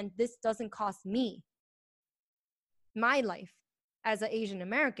mistaken and this doesn't cost me my life as an Asian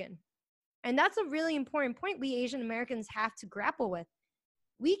American. And that's a really important point we Asian Americans have to grapple with.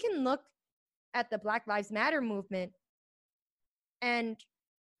 We can look at the Black Lives Matter movement and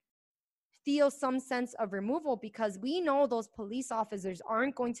feel some sense of removal because we know those police officers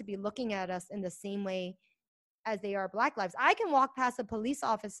aren't going to be looking at us in the same way as they are Black lives. I can walk past a police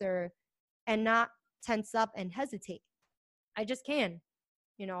officer and not tense up and hesitate. I just can,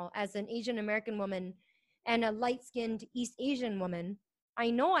 as an Asian American woman and a light-skinned East Asian woman,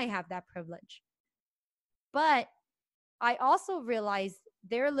 I know I have that privilege. But I also realize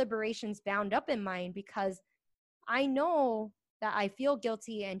their liberation's bound up in mine because I know that I feel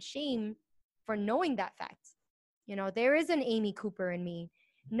guilty and shame for knowing that fact. There is an Amy Cooper in me,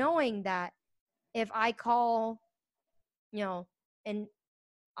 knowing that if I call, and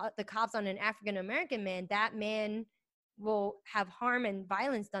the cops on an African American man, that man will have harm and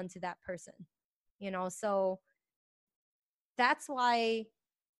violence done to that person. So that's why,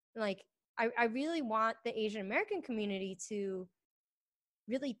 like, I really want the Asian American community to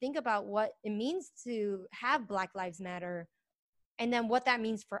really think about what it means to have Black Lives Matter, and then what that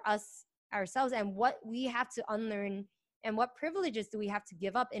means for us ourselves and what we have to unlearn and what privileges do we have to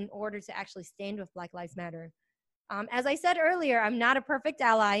give up in order to actually stand with Black Lives Matter. As I said earlier, I'm not a perfect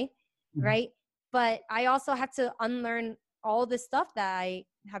ally, right? But I also have to unlearn all the stuff that I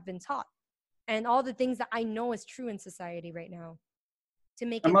have been taught and all the things that I know is true in society right now to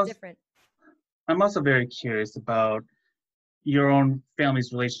make it different. I'm also very curious about your own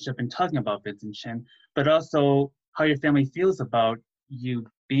family's relationship in talking about Vincent Chin, but also how your family feels about you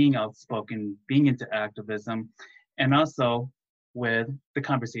being outspoken, being into activism, and also with the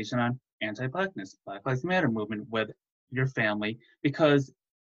conversation on anti-Blackness, Black Lives Matter movement with your family, because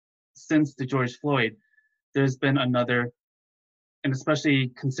since the George Floyd, there's been another, and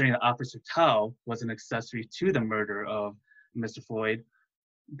especially considering that Officer Tao was an accessory to the murder of Mr. Floyd,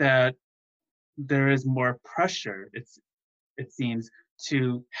 that there is more pressure, it seems,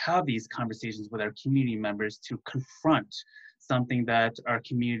 to have these conversations with our community members to confront something that our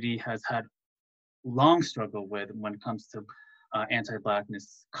community has had long struggle with when it comes to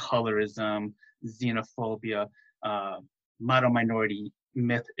anti-Blackness, colorism, xenophobia, model minority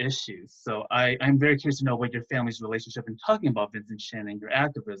myth issues. So I'm very curious to know what your family's relationship in talking about Vincent Chin and your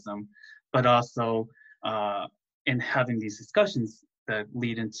activism, but also in having these discussions that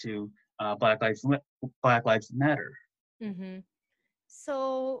lead into Black Lives Matter. Mm-hmm.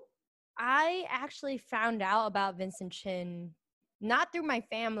 So I actually found out about Vincent Chin not through my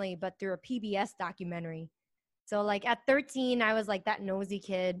family, but through a PBS documentary. So like at 13, I was like that nosy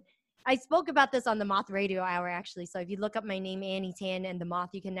kid. I spoke about this on the Moth Radio Hour, actually. So if you look up my name, Annie Tan, and the Moth,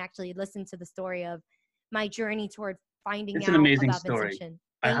 you can actually listen to the story of my journey toward finding It's an out amazing about Vincent story. Chin.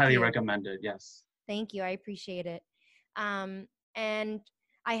 I Thank highly you. recommend it. Yes. Thank you. I appreciate it. And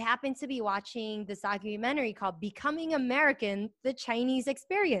I happened to be watching this documentary called Becoming American, The Chinese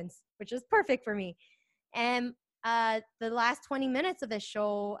Experience, which is perfect for me. And the last 20 minutes of the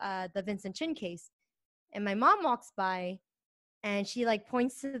show, the Vincent Chin case. And my mom walks by and she like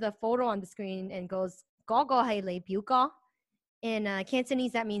points to the photo on the screen and goes, "Go go hai lei biu go." In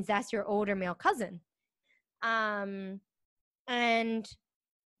Cantonese, that means that's your older male cousin. And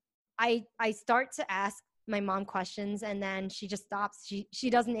I start to ask my mom questions, and then she just stops. She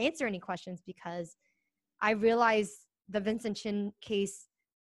doesn't answer any questions because I realize the Vincent Chin case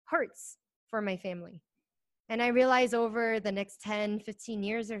hurts for my family. And I realize over the next 10, 15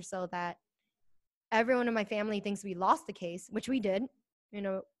 years or so that everyone in my family thinks we lost the case, which we did. You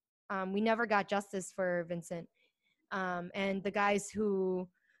know, we never got justice for Vincent. And the guys who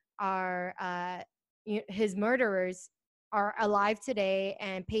are his murderers are alive today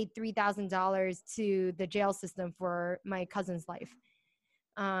and paid $3,000 to the jail system for my cousin's life.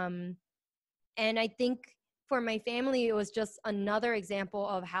 And I think for my family, it was just another example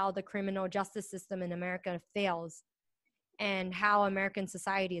of how the criminal justice system in America fails and how American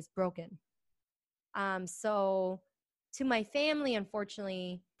society is broken. So to my family,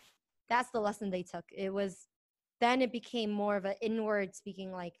 unfortunately, that's the lesson they took. Then it became more of an inward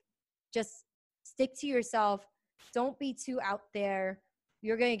speaking, like just stick to yourself. Don't be too out there.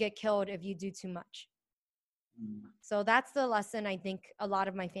 You're going to get killed if you do too much. So that's the lesson I think a lot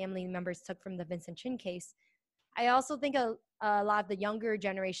of my family members took from the Vincent Chin case. I also think a lot of the younger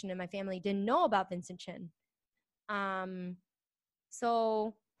generation in my family didn't know about Vincent Chin.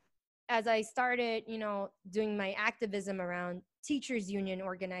 So as I started, doing my activism around teachers union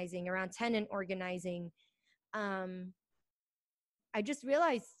organizing, around tenant organizing, I just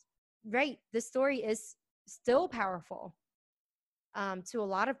realized, right, this story is still powerful to a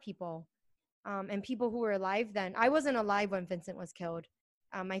lot of people, and people who were alive then. I wasn't alive when Vincent was killed.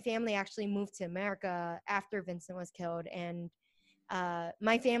 My family actually moved to America after Vincent was killed, and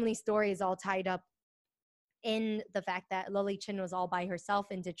my family story is all tied up in the fact that Lily Chin was all by herself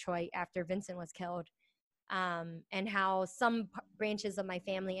in Detroit after Vincent was killed, and how some branches of my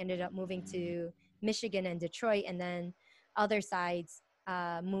family ended up moving to Michigan and Detroit, and then other sides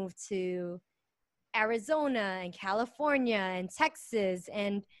moved to Arizona and California and Texas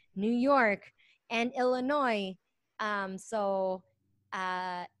and New York and Illinois. So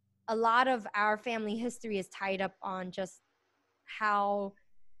a lot of our family history is tied up on just how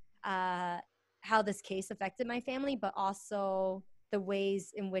this case affected my family, but also the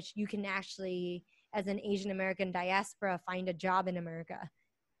ways in which you can actually, as an Asian American diaspora, find a job in America.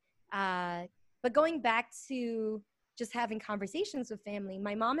 But going back to just having conversations with family,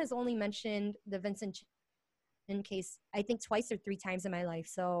 my mom has only mentioned the Vincent Chin case, I think twice or three times in my life.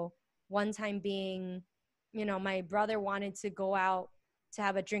 So one time being, my brother wanted to go out to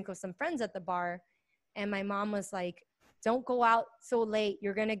have a drink with some friends at the bar. And my mom was like, "Don't go out so late.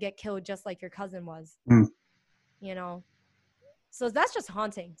 You're going to get killed just like your cousin was." So that's just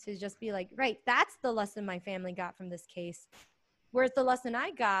haunting to just be like, right, that's the lesson my family got from this case. Whereas the lesson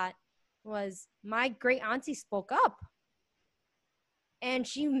I got was my great auntie spoke up and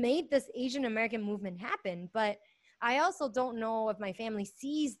she made this Asian American movement happen. But I also don't know if my family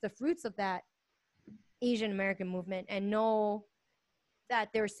sees the fruits of that Asian American movement and know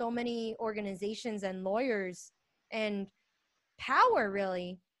that there are so many organizations and lawyers and power,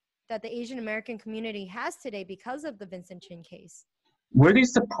 really, that the Asian American community has today because of the Vincent Chin case. Were they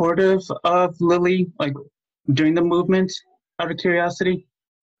supportive of Lily, like during the movement, out of curiosity?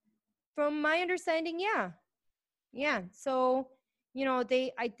 From my understanding, yeah. Yeah. So,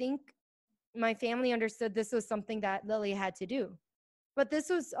 I think my family understood this was something that Lily had to do. But this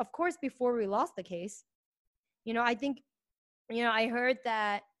was, of course, before we lost the case. I think, I heard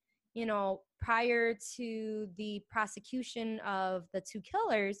that, prior to the prosecution of the two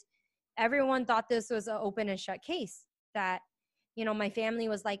killers, everyone thought this was an open and shut case. That, my family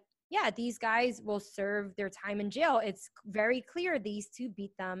was like, yeah, these guys will serve their time in jail. It's very clear these two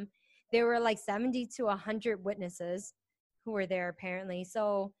beat them. There were like 70 to 100 witnesses who were there, apparently.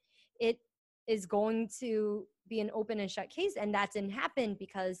 So it is going to be an open and shut case. And that didn't happen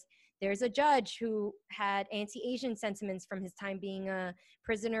because there's a judge who had anti-Asian sentiments from his time being a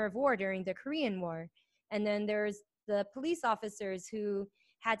prisoner of war during the Korean War. And then there's the police officers who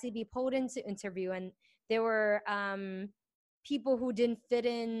had to be pulled into interview. And there were people who didn't fit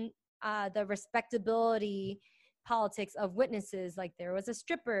in the respectability politics of witnesses. Like there was a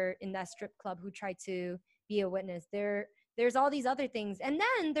stripper in that strip club who tried to be a witness. There's all these other things. And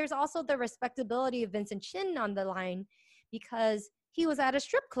then there's also the respectability of Vincent Chin on the line, because he was at a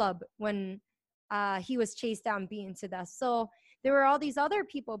strip club when he was chased down, beaten to death. So there were all these other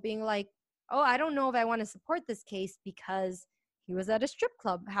people being like, oh, I don't know if I want to support this case because he was at a strip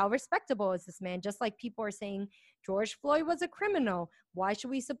club. How respectable is this man? Just like people are saying George Floyd was a criminal. Why should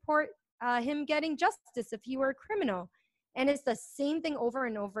we support him getting justice if he were a criminal? And it's the same thing over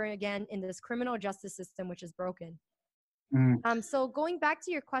and over again in this criminal justice system, which is broken. So going back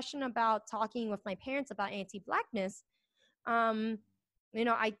to your question about talking with my parents about anti-Blackness, I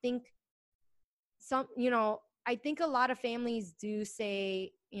think I think a lot of families do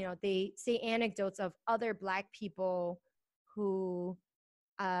say, they say anecdotes of other Black people who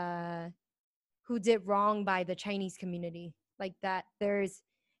did wrong by the Chinese community, like that there's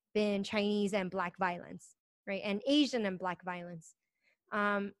been Chinese and Black violence, right? And Asian and Black violence.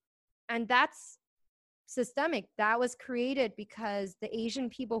 And that's systemic. That was created because the Asian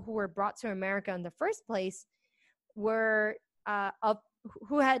people who were brought to America in the first place were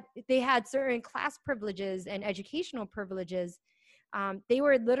they had certain class privileges and educational privileges. They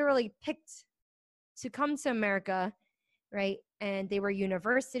were literally picked to come to America, right? And they were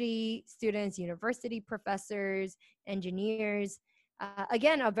university students, university professors, engineers.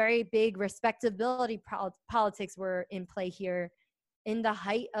 Again, a very big respectability politics were in play here in the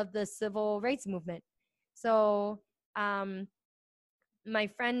height of the civil rights movement. So my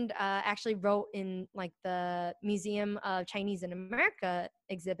friend actually wrote in like the Museum of Chinese in America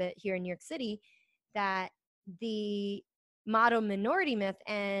exhibit here in New York City that the model minority myth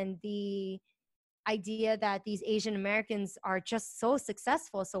and the idea that these Asian Americans are just so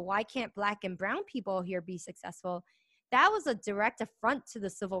successful, so why can't Black and brown people here be successful? That was a direct affront to the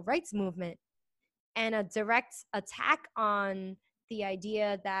civil rights movement and a direct attack on the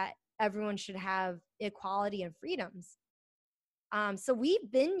idea that everyone should have equality and freedoms. So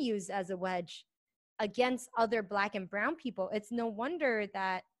we've been used as a wedge against other Black and brown people. It's no wonder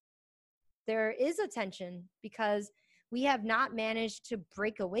that there is a tension, because we have not managed to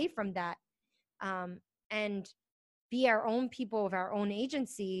break away from that and be our own people of our own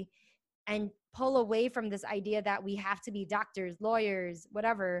agency and pull away from this idea that we have to be doctors, lawyers,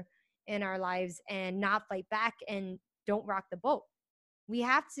 whatever in our lives and not fight back and don't rock the boat. We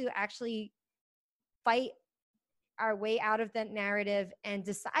have to actually fight our way out of that narrative and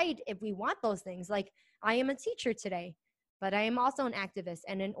decide if we want those things. Like, I am a teacher today, but I am also an activist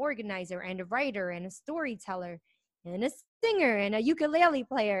and an organizer and a writer and a storyteller and a singer and a ukulele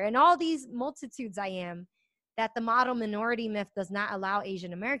player and all these multitudes I am that the model minority myth does not allow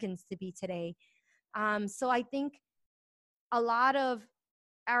Asian Americans to be today. So I think a lot of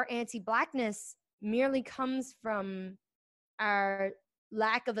our anti-Blackness merely comes from our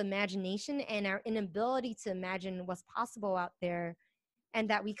lack of imagination and our inability to imagine what's possible out there, and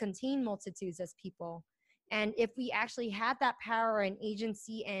that we contain multitudes as people. And if we actually had that power and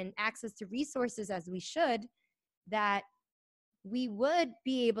agency and access to resources as we should, that we would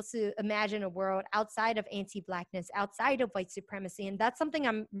be able to imagine a world outside of anti-Blackness, outside of white supremacy. And that's something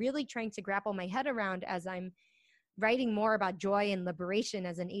I'm really trying to grapple my head around as I'm writing more about joy and liberation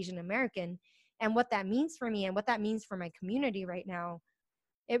as an Asian American, and what that means for me and what that means for my community right now.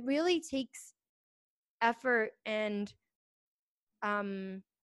 It really takes effort and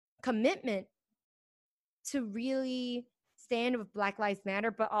commitment to really stand with Black Lives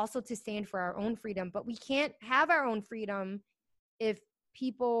Matter, but also to stand for our own freedom. But we can't have our own freedom if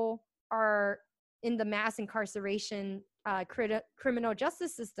people are in the mass incarceration criminal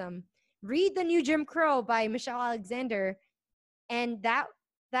justice system. Read The New Jim Crow by Michelle Alexander, and that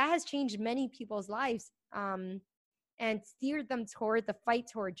has changed many people's lives and steered them toward the fight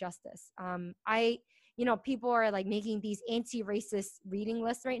toward justice. People are like making these anti-racist reading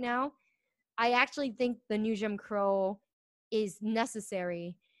lists right now. I actually think The New Jim Crow is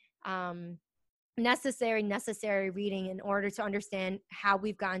necessary reading in order to understand how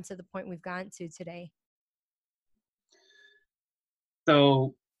we've gotten to the point we've gotten to today.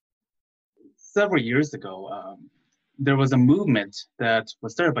 So several years ago, there was a movement that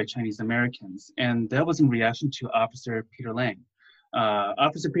was started by Chinese Americans, and that was in reaction to Officer Peter Lang.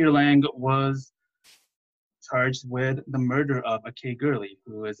 Officer Peter Lang was charged with the murder of Akay Gurley,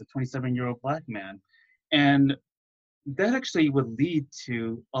 who is a 27-year-old Black man. And that actually would lead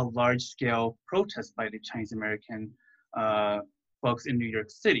to a large-scale protest by the Chinese American folks in New York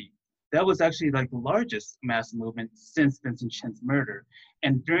City. That was actually like the largest mass movement since Vincent Chin's murder.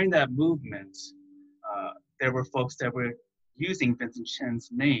 And during that movement, there were folks that were using Vincent Chin's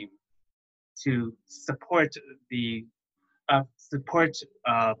name to support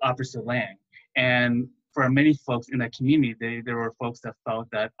Officer Lang. And for many folks in that community, there were folks that felt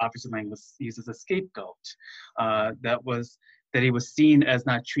that Officer Lang was used as a scapegoat, that he was seen as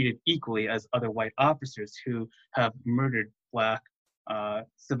not treated equally as other white officers who have murdered Black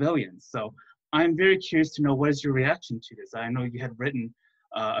civilians. So I'm very curious to know, what is your reaction to this? I know you had written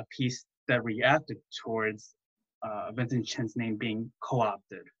a piece that reacted towards Vincent Chin's name being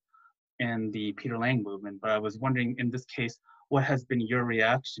co-opted in the Peter Lang movement, but I was wondering, in this case, what has been your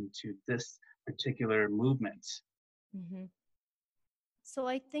reaction to this particular movement? Mm-hmm. So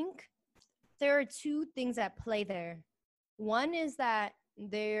I think there are two things at play there. One is that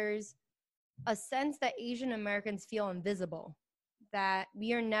there's a sense that Asian Americans feel invisible, that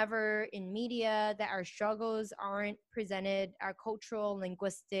we are never in media, that our struggles aren't presented, our cultural,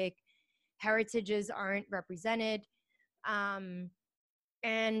 linguistic heritages aren't represented.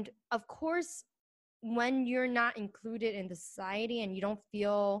 And of course, when you're not included in the society and you don't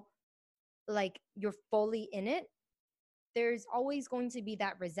feel like you're fully in it, there's always going to be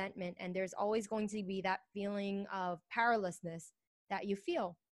that resentment, and there's always going to be that feeling of powerlessness that you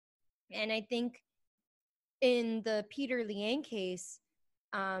feel. And I think in the Peter Liang case,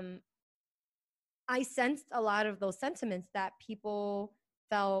 I sensed a lot of those sentiments, that people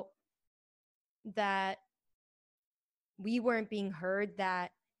felt that we weren't being heard,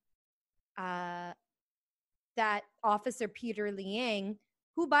 that that Officer Peter Liang,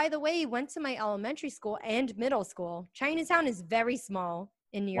 who, by the way, went to my elementary school and middle school. Chinatown is very small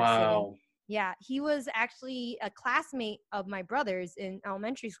in New York Wow. City. Yeah, he was actually a classmate of my brother's in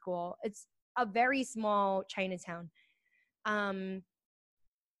elementary school. It's a very small Chinatown.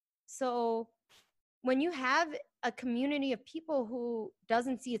 So when you have a community of people who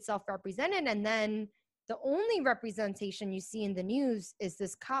doesn't see itself represented, and then the only representation you see in the news is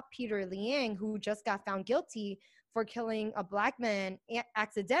this cop, Peter Liang, who just got found guilty for killing a Black man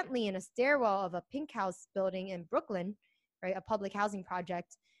accidentally in a stairwell of a pink house building in Brooklyn, right? A public housing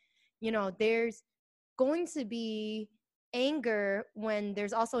project. You know, there's going to be anger when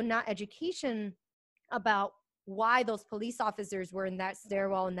there's also not education about why those police officers were in that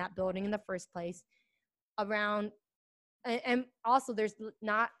stairwell in that building in the first place. And also there's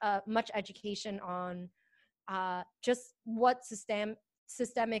not much education on just what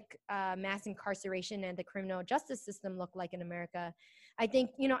systemic mass incarceration and the criminal justice system look like in America. I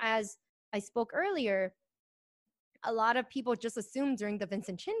think, as I spoke earlier, a lot of people just assumed during the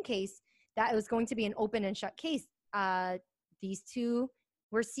Vincent Chin case that it was going to be an open and shut case. These two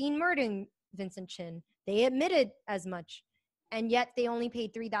were seen murdering Vincent Chin. They admitted as much, and yet they only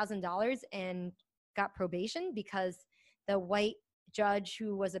paid $3,000 and got probation because the white judge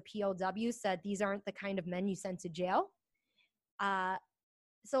who was a POW said these aren't the kind of men you send to jail.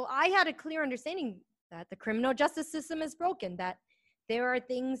 So I had a clear understanding that the criminal justice system is broken, that there are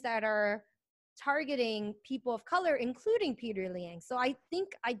things that are targeting people of color, including Peter Liang. So I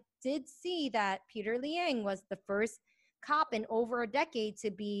think I did see that Peter Liang was the first cop in over a decade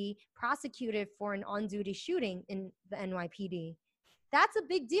to be prosecuted for an on-duty shooting in the NYPD. That's a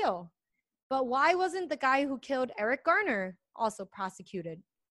big deal. But why wasn't the guy who killed Eric Garner also prosecuted?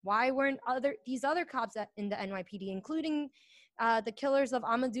 Why weren't these other cops in the NYPD, including the killers of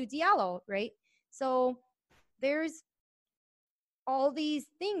Amadou Diallo, right? So there's all these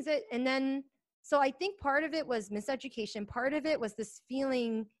things so I think part of it was miseducation. Part of it was this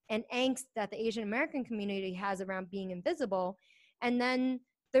feeling and angst that the Asian American community has around being invisible. And then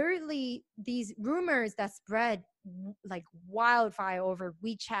thirdly, these rumors that spread like wildfire over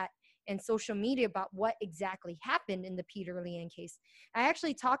WeChat and social media about what exactly happened in the Peter Liang case. I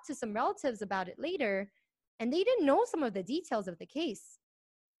actually talked to some relatives about it later, and they didn't know some of the details of the case.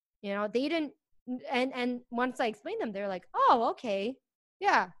 They didn't, and once I explained them, they're like, oh, okay,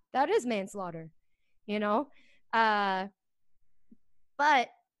 yeah, that is manslaughter, but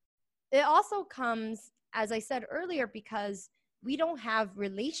it also comes, as I said earlier, because we don't have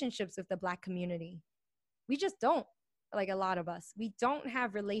relationships with the Black community. We just don't. Like a lot of us, we don't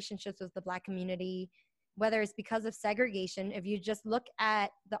have relationships with the Black community, whether it's because of segregation. If you just look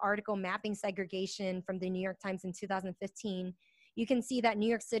at the article Mapping Segregation from the New York Times in 2015, you can see that New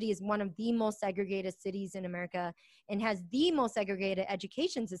York City is one of the most segregated cities in America and has the most segregated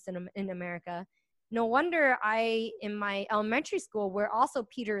education system in America. No wonder in my elementary school, where also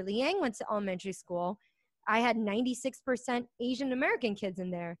Peter Liang went to elementary school, I had 96% Asian American kids in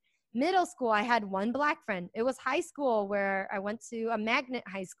there. Middle school, I had one Black friend. It was high school where I went to a magnet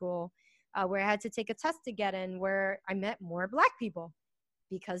high school where I had to take a test to get in, where I met more Black people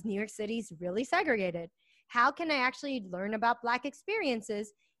because New York City is really segregated. How can I actually learn about Black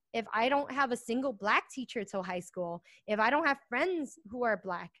experiences if I don't have a single Black teacher till high school, if I don't have friends who are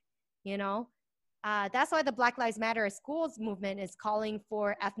Black, you know? That's why the Black Lives Matter at Schools movement is calling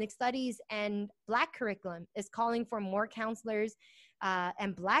for ethnic studies and Black curriculum, is calling for more counselors,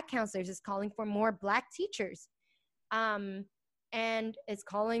 and Black counselors, is calling for more Black teachers. And it's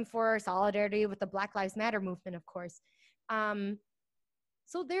calling for solidarity with the Black Lives Matter movement, of course.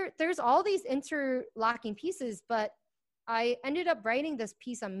 So there's all these interlocking pieces, but I ended up writing this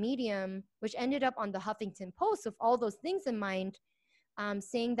piece on Medium, which ended up on the Huffington Post with all those things in mind,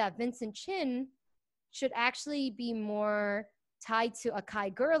 saying that Vincent Chin should actually be more tied to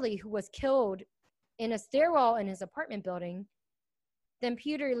Akai Gurley, who was killed in a stairwell in his apartment building, than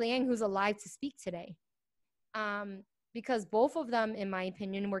Peter Liang, who's alive to speak today. Because both of them, in my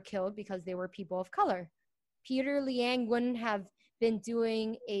opinion, were killed because they were people of color. Peter Liang wouldn't have been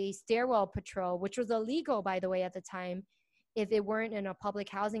doing a stairwell patrol, which was illegal, by the way, at the time, if it weren't in a public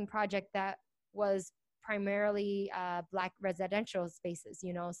housing project that was primarily Black residential spaces,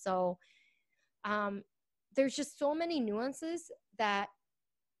 you know? So there's just so many nuances that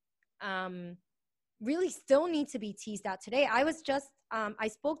really still need to be teased out today. I was just, I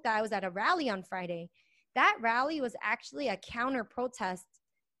spoke that I was at a rally on Friday. That rally was actually a counter protest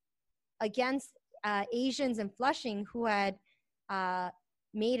against Asians in Flushing who had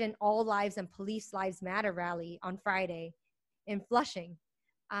made an All Lives and Police Lives Matter rally on Friday in Flushing.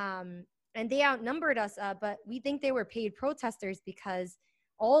 And they outnumbered us, but we think they were paid protesters because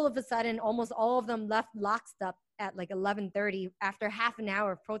all of a sudden, almost all of them left lockstep at like 11:30 after half an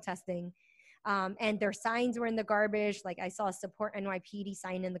hour of protesting. And their signs were in the garbage. Like I saw a support NYPD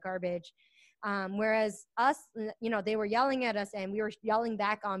sign in the garbage. Whereas us, you know, they were yelling at us and we were yelling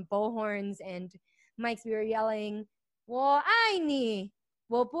back on bullhorns and mics. We were yelling, 我爱你,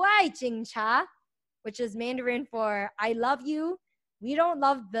我不爱警察, which is Mandarin for I love you. We don't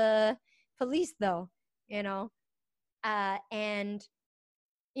love the police though, you know? And,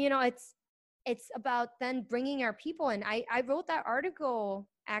 you know, it's about then bringing our people in. I wrote that article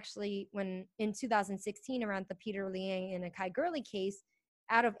actually when in 2016 around the Peter Liang and Akai Gurley case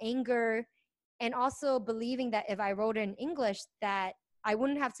out of anger, and also believing that if I wrote it in English that I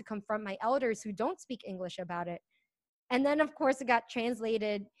wouldn't have to confront my elders who don't speak English about it. And then of course it got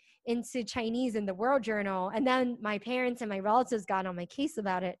translated into Chinese in the World Journal. And then my parents and my relatives got on my case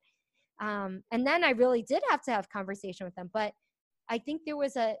about it. And then I really did have to have conversation with them. But I think there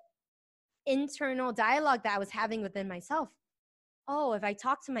was a internal dialogue that I was having within myself. Oh, if I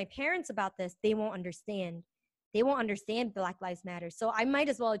talk to my parents about this, they won't understand. They won't understand Black Lives Matter. So I might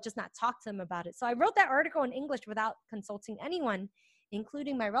as well just not talk to them about it. So I wrote that article in English without consulting anyone,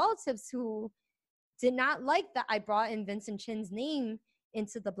 including my relatives who did not like that I brought in Vincent Chin's name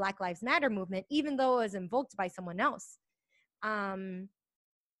into the Black Lives Matter movement, even though it was invoked by someone else. And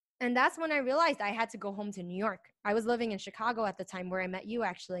that's when I realized I had to go home to New York. I was living in Chicago at the time where I met you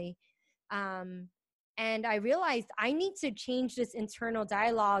actually. And I realized I need to change this internal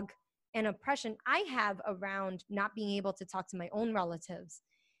dialogue and oppression I have around not being able to talk to my own relatives.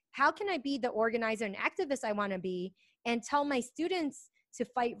 How can I be the organizer and activist I want to be and tell my students to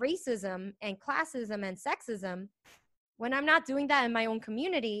fight racism and classism and sexism when I'm not doing that in my own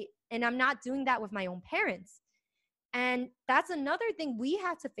community and I'm not doing that with my own parents? And that's another thing we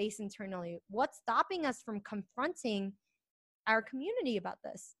have to face internally. What's stopping us from confronting our community about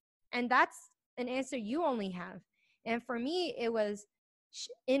this? And that's an answer you only have. And for me, it was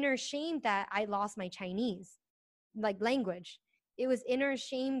inner shame that I lost my Chinese, like language. It was inner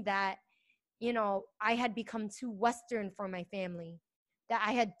shame that, you know, I had become too Western for my family, that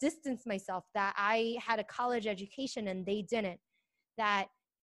I had distanced myself, that I had a college education and they didn't, that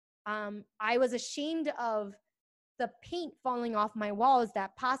I was ashamed of the paint falling off my walls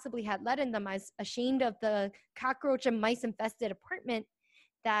that possibly had lead in them. I was ashamed of the cockroach and mice infested apartment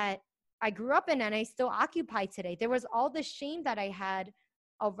that I grew up in and I still occupy today. There was all this shame that I had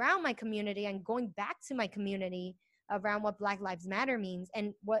around my community and going back to my community around what Black Lives Matter means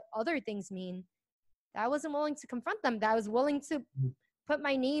and what other things mean. That I wasn't willing to confront them, that I was willing to put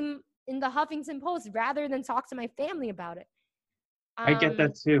my name in the Huffington Post rather than talk to my family about it. I get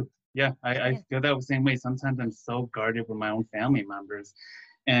that too. Yeah, I feel that the same way. Sometimes I'm so guarded with my own family members.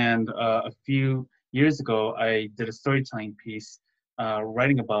 And a few years ago, I did a storytelling piece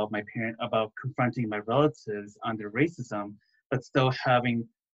writing about about confronting my relatives under racism, but still having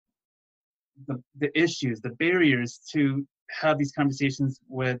the issues, the barriers to have these conversations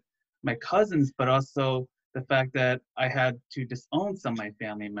with my cousins, but also the fact that I had to disown some of my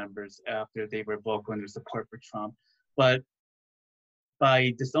family members after they were vocal in their support for Trump. But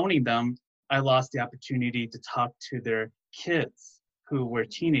by disowning them, I lost the opportunity to talk to their kids who were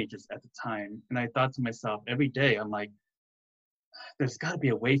teenagers at the time. And I thought to myself every day, I'm like, there's got to be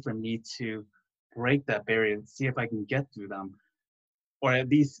a way for me to break that barrier and see if I can get through them, or at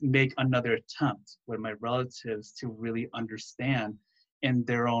least make another attempt with my relatives to really understand in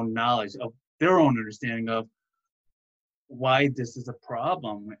their own knowledge of their own understanding of why this is a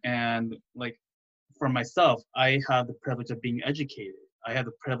problem. And like for myself, I have the privilege of being educated. I have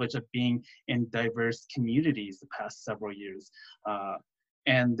the privilege of being in diverse communities the past several years.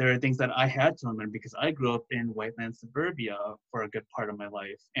 And there are things that I had to learn because I grew up in whiteland suburbia for a good part of my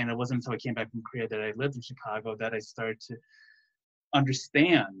life. And it wasn't until I came back from Korea that I lived in Chicago that I started to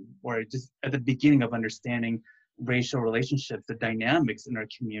understand, or just at the beginning of understanding racial relationships, the dynamics in our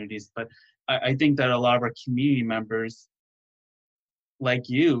communities. But I think that a lot of our community members, like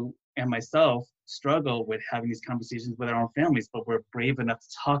you and myself, struggle with having these conversations with our own families, but we're brave enough to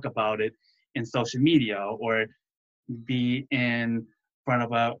talk about it in social media or be in front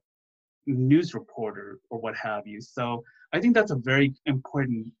of a news reporter or what have you. So I think that's a very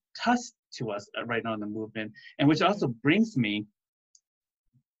important test to us right now in the movement, and which also brings me,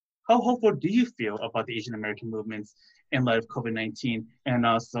 how hopeful do you feel about the Asian American movements in light of COVID-19 and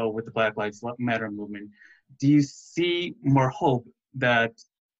also with the Black Lives Matter movement? Do you see more hope that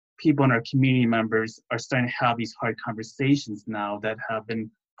people and our community members are starting to have these hard conversations now that have been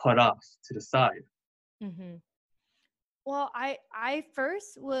put off to the side? Mm-hmm. Well, I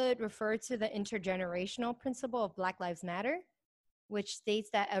first would refer to the intergenerational principle of Black Lives Matter, which states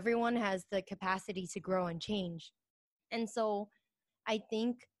that everyone has the capacity to grow and change. And so I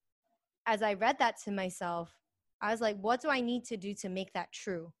think as I read that to myself, I was like, what do I need to do to make that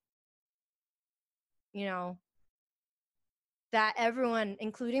true? You know, that everyone,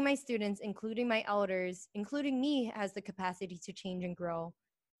 including my students, including my elders, including me, has the capacity to change and grow.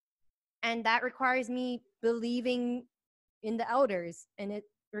 And that requires me believing in the elders, and it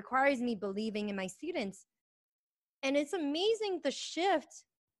requires me believing in my students. And it's amazing the shift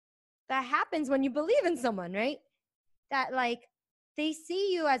that happens when you believe in someone, right? That like they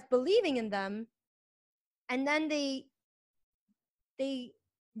see you as believing in them, and then they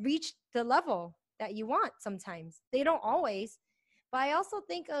reach the level that you want. Sometimes they don't always, but I also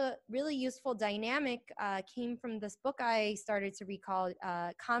think a really useful dynamic came from this book I started to read called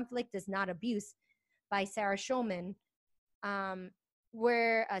Conflict is Not Abuse by Sarah Schulman,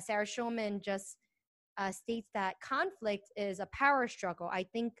 where Sarah Schulman just states that conflict is a power struggle. I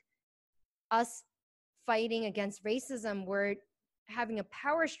think us fighting against racism, we're having a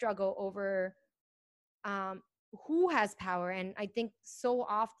power struggle over who has power. And I think so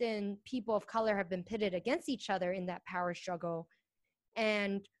often people of color have been pitted against each other in that power struggle.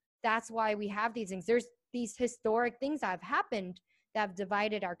 And that's why we have these things. There's these historic things that have happened that have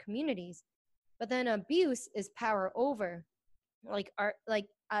divided our communities. But then abuse is power over.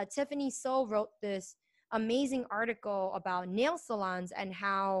 Tiffany Soul wrote this amazing article about nail salons and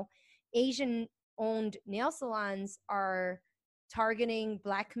how Asian owned nail salons are targeting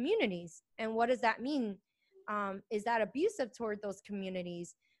Black communities. And what does that mean? Is that abusive toward those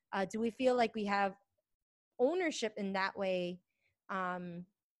communities? Do we feel like we have ownership in that way? And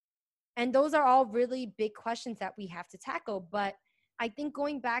those are all really big questions that we have to tackle. But I think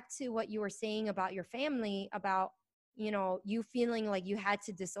going back to what you were saying about your family, about, you know, you feeling like you had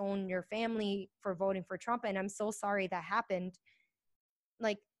to disown your family for voting for Trump, and I'm so sorry that happened.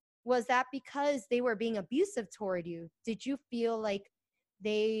 Like, was that because they were being abusive toward you? Did you feel like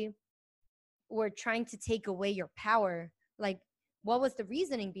they were trying to take away your power? Like, what was the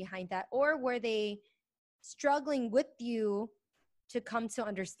reasoning behind that? Or were they struggling with you to come to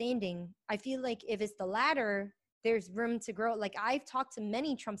understanding? I feel like if it's the latter, there's room to grow. Like, I've talked to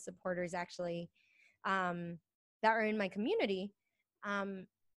many Trump supporters actually that are in my community.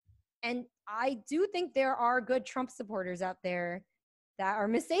 And I do think there are good Trump supporters out there that are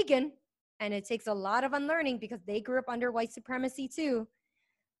mistaken. And it takes a lot of unlearning because they grew up under white supremacy too,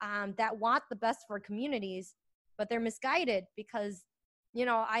 that want the best for communities, but they're misguided because, you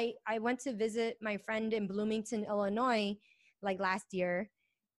know, I went to visit my friend in Bloomington, Illinois, like last year,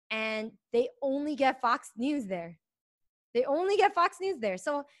 and they only get Fox News there. They only get Fox News there.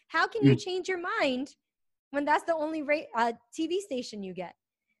 So how can you change your mind when that's the only TV station you get?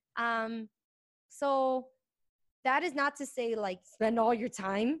 So that is not to say like spend all your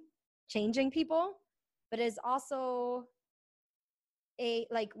time changing people, but it's also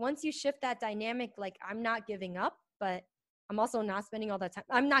like once you shift that dynamic, like I'm not giving up, but I'm also not spending all that time.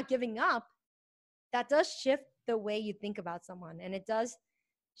 I'm not giving up. That does shift the way you think about someone, and it does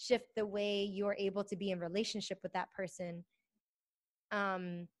shift the way you're able to be in relationship with that person.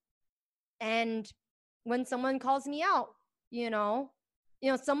 And when someone calls me out, you know,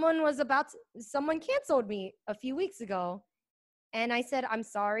 someone canceled me a few weeks ago. And I said, I'm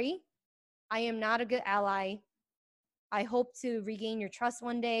sorry. I am not a good ally. I hope to regain your trust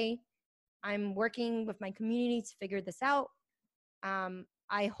one day. I'm working with my community to figure this out.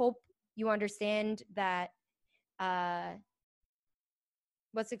 I hope you understand that,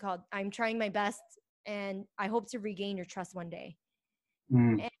 what's it called? I'm trying my best, and I hope to regain your trust one day.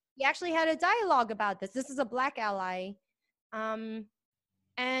 And we actually had a dialogue about this. This is a Black ally. And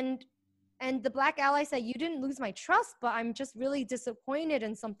the Black ally said, you didn't lose my trust, but I'm just really disappointed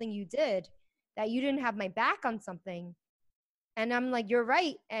in something you did, that you didn't have my back on something. And I'm like, you're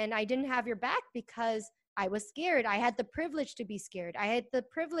right. And I didn't have your back because I was scared. I had the privilege to be scared. I had the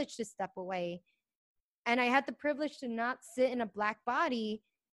privilege to step away. And I had the privilege to not sit in a Black body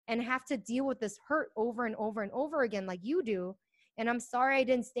and have to deal with this hurt over and over and over again like you do. And I'm sorry I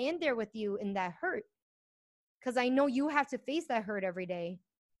didn't stand there with you in that hurt, because I know you have to face that hurt every day.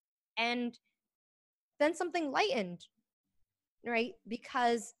 And then something lightened, right?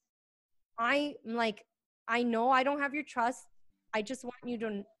 Because I'm like, I know I don't have your trust. I just want you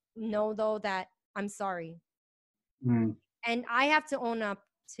to know, though, that I'm sorry. And I have to own up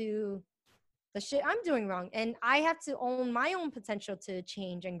to the shit I'm doing wrong. And I have to own my own potential to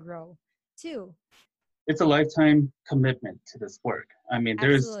change and grow too. It's a lifetime commitment to this work. I mean,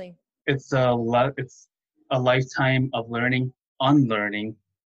 Absolutely. it's a lifetime of learning, unlearning,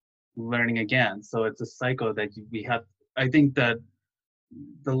 learning again. So it's a cycle that we have. I think that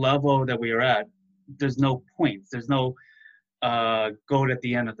the level that we are at, there's no points. There's no goal at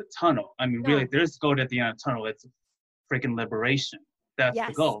the end of the tunnel. I mean, really, there's goal at the end of the tunnel. It's freaking liberation. That's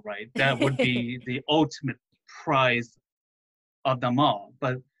the goal, right? That would be the ultimate prize of them all.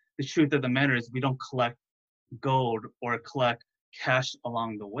 But the truth of the matter is, we don't collect gold or collect cash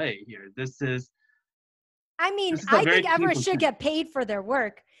along the way here. I think everyone should get paid for their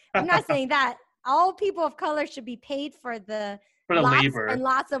work. I'm not saying that. All people of color should be paid for the labor and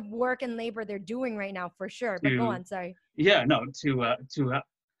lots of work and labor they're doing right now, for sure. But go on, sorry. Yeah, no, to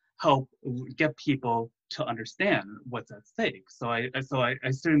help get people to understand what's at stake. So I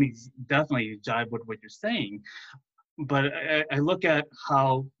certainly definitely jive with what you're saying. But I look at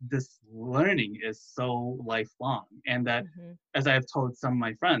how this learning is so lifelong, and that, as I have told some of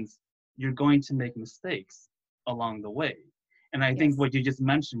my friends, you're going to make mistakes along the way. And I think what you just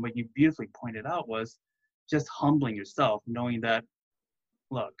mentioned, what you beautifully pointed out, was just humbling yourself, knowing that,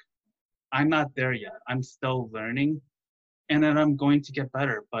 look, I'm not there yet. I'm still learning, and then I'm going to get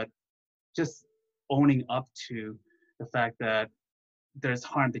better. But just owning up to the fact that there's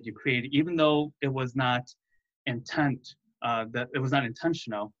harm that you created, even though it was not that it was not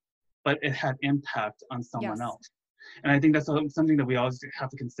intentional, but it had impact on someone else. And I think that's something that we always have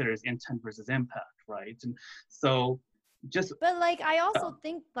to consider, is intent versus impact, right? And so but like, I also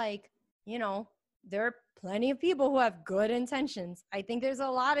think, like, there are plenty of people who have good intentions. I think there's a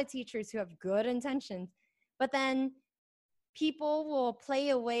lot of teachers who have good intentions, but then people will play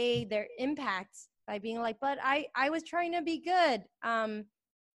away their impacts by being like, but I was trying to be good.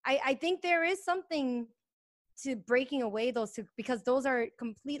 I think there is something to breaking away those two, because those are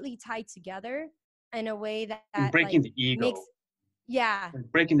completely tied together in a way that breaking the ego.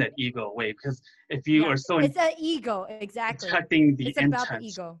 Breaking that ego away, because if you are so it's an ego, exactly, protecting the intent. About the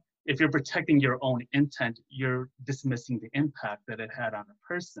ego. If you're protecting your own intent, you're dismissing the impact that it had on a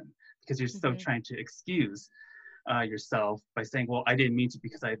person, because you're still trying to excuse yourself by saying, well, I didn't mean to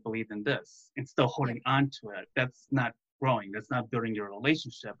because I believed in this, and still holding on to it. That's not growing. That's not building your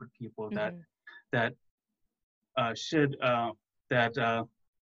relationship with people that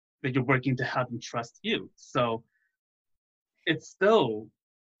you're working to have them trust you. So it's still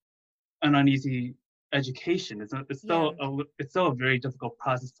an uneasy education. It's still a very difficult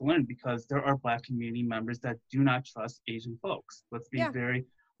process to learn, because there are Black community members that do not trust Asian folks. Let's be very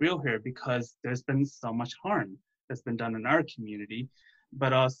real here, because there's been so much harm that's been done in our community,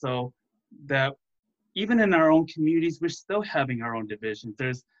 but also that even in our own communities, we're still having our own divisions.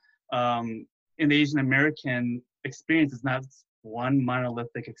 There's an Asian American experience is not one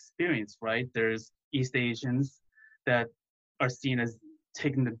monolithic experience, right? There's East Asians that are seen as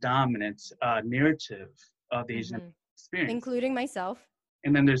taking the dominant narrative of the Asian experience, including myself.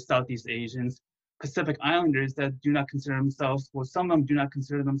 And then there's Southeast Asians, Pacific Islanders that do not consider themselves, well, some of them do not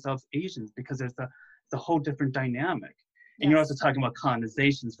consider themselves Asians, because there's a whole different dynamic. And you're also talking about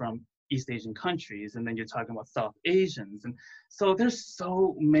colonizations from East Asian countries, and then you're talking about South Asians. And so there's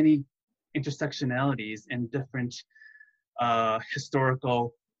so many intersectionalities and different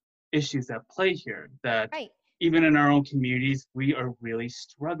historical issues at play here that even in our own communities, we are really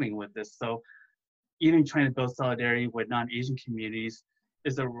struggling with this. So even trying to build solidarity with non-Asian communities,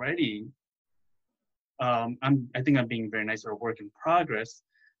 is already, I think I'm being very nice, or a work in progress,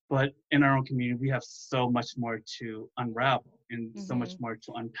 but in our own community, we have so much more to unravel and so much Hmm. more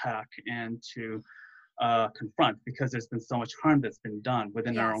to unpack and to confront, because there's been so much harm that's been done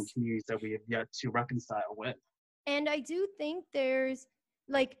within our own Yes. communities that we have yet to reconcile with. And I do think there's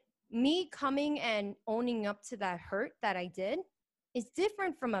like me coming and owning up to that hurt that I did is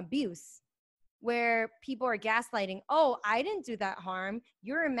different from abuse, where people are gaslighting, oh, I didn't do that harm.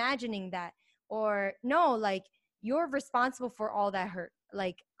 You're imagining that. Or no, like you're responsible for all that hurt.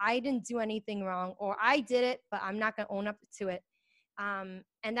 Like I didn't do anything wrong, or I did it, but I'm not going to own up to it. And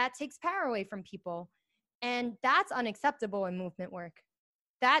that takes power away from people. And that's unacceptable in movement work.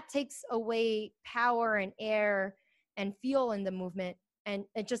 That takes away power and air and fuel in the movement, and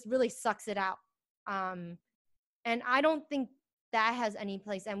it just really sucks it out. Um, and I don't think that has any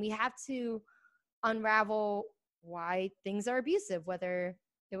place. And we have to unravel why things are abusive, whether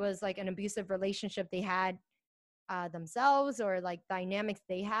it was like an abusive relationship they had themselves, or like dynamics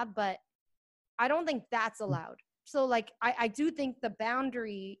they have. But I don't think that's allowed. So like I do think the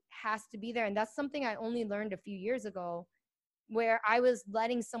boundary has to be there. And that's something I only learned a few years ago, where I was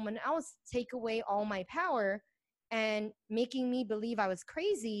letting someone else take away all my power and making me believe I was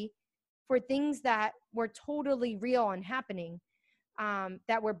crazy for things that were totally real and happening,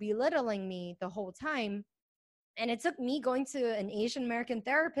 that were belittling me the whole time. And it took me going to an Asian American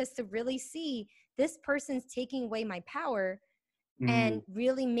therapist to really see this person's taking away my power and Mm,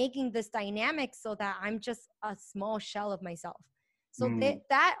 really making this dynamic so that I'm just a small shell of myself. So mm,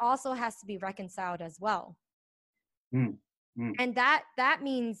 that also has to be reconciled as well. mm, mm, And that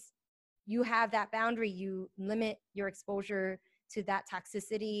means you have that boundary, you limit your exposure to that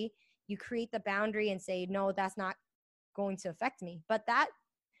toxicity, you create the boundary and say, no, that's not going to affect me. But that,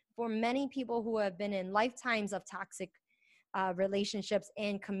 for many people who have been in lifetimes of toxic relationships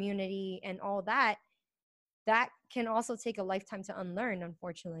and community and all that, that can also take a lifetime to unlearn,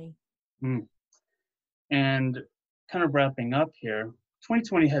 unfortunately. mm. And kind of wrapping up here,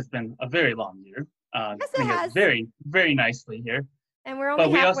 2020 has been a very long year, Yes, it putting it has. very, very nicely here. And we're only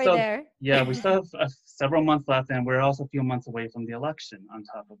But we halfway also, there. yeah, we still have several months left, and we're also a few months away from the election on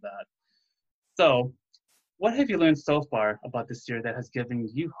top of that. So, what have you learned so far about this year that has given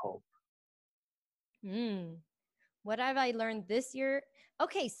you hope? Hmm. What have I learned this year?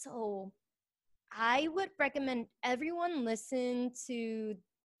 Okay, so I would recommend everyone listen to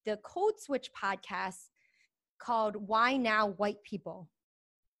the Code Switch podcast called Why Now White People,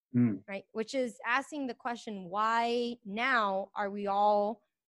 Mm, right? Which is asking the question, why now are we all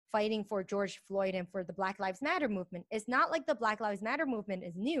fighting for George Floyd and for the Black Lives Matter movement? It's not like the Black Lives Matter movement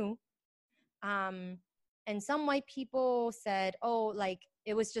is new. Um, and some white people said, oh, like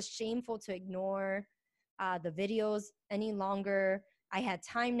it was just shameful to ignore the videos any longer. I had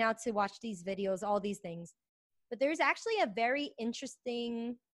time now to watch these videos, all these things. But there's actually a very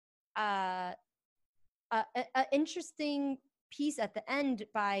interesting, uh, interesting piece at the end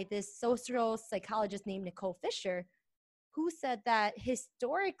by this social psychologist named Nicole Fisher, who said that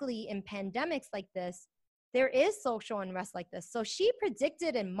historically in pandemics like this, there is social unrest like this. So she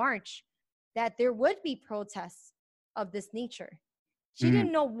predicted in March that there would be protests of this nature. She mm,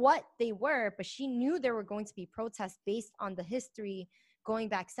 didn't know what they were, but she knew there were going to be protests based on the history going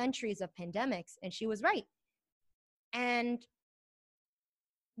back centuries of pandemics. And she was right. And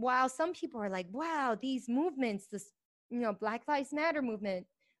while some people are like, wow, these movements, this, Black Lives Matter movement,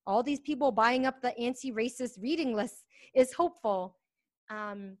 all these people buying up the anti-racist reading lists is hopeful.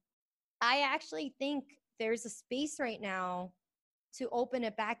 Um, I actually think there's a space right now to open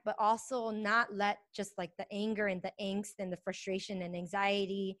it back, but also not let just like the anger and the angst and the frustration and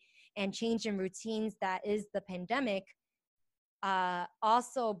anxiety and change in routines that is the pandemic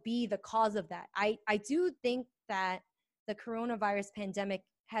also be the cause of that. I do think that the coronavirus pandemic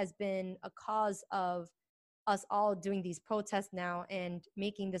has been a cause of us all doing these protests now and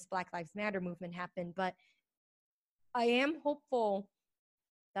making this Black Lives Matter movement happen. But I am hopeful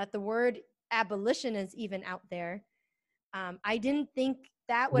that the word abolition is even out there. I didn't think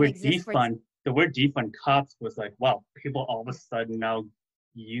that would word exist for. defund, the word defund cops was like, wow, people all of a sudden now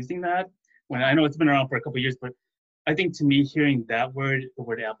using that. When I Yeah. know it's been around for a couple of years, but I think to me, hearing that word, the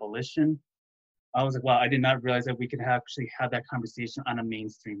word abolition, I was like, wow, I did not realize that we could actually have that conversation on a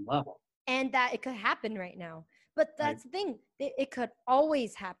mainstream level. And that it could happen right now. But Right? that's the thing, it could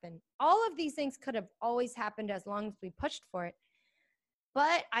always happen. All of these things could have always happened as long as we pushed for it.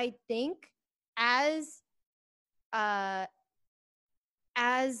 But I think as uh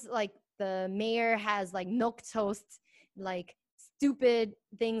like the mayor has like milk toast, like stupid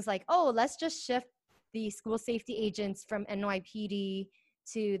things like, oh, let's just shift the school safety agents from NYPD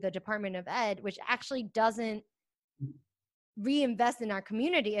to the Department of Ed, which actually doesn't reinvest in our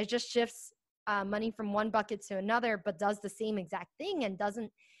community. It just shifts money from one bucket to another, but does the same exact thing and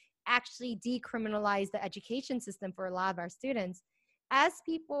doesn't actually decriminalize the education system for a lot of our students. As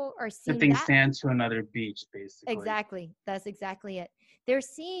people are seeing Shifting that, sand to another beach, basically. exactly, that's exactly it. They're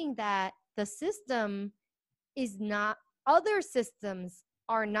seeing that the system is not, other systems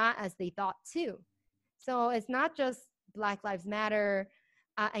are not as they thought too. So it's not just Black Lives Matter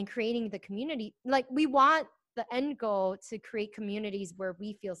and creating the community. Like, we want the end goal to create communities where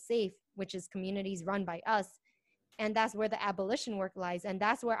we feel safe, which is communities run by us. And that's where the abolition work lies. And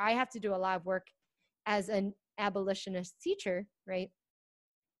that's where I have to do a lot of work as an abolitionist teacher, right?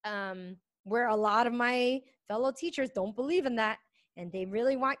 Where a lot of my fellow teachers don't believe in that, and they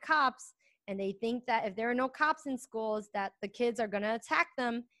really want cops, and they think that if there are no cops in schools, that the kids are going to attack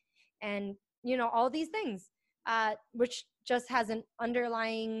them, and all these things, which just has an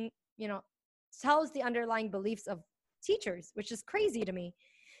underlying, tells the underlying beliefs of teachers, which is crazy to me.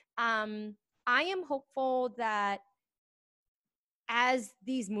 I am hopeful that as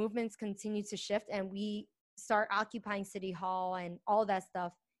these movements continue to shift and we start occupying City Hall and all that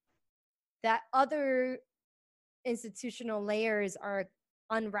stuff, that other institutional layers are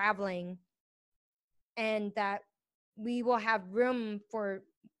unraveling, and that we will have room for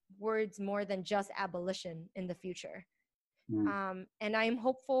words more than just abolition in the future. And I'm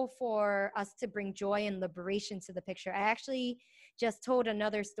hopeful for us to bring joy and liberation to the picture. I actually just told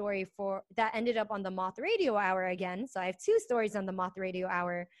another story that ended up on the Moth Radio Hour again. So I have two stories on the Moth Radio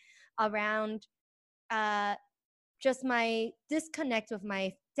Hour around just my disconnect with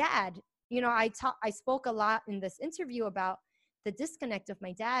my dad. I spoke a lot in this interview about the disconnect of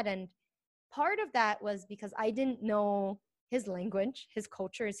my dad, and part of that was because I didn't know his language, his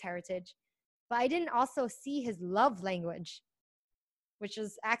culture, his heritage, but I didn't also see his love language, which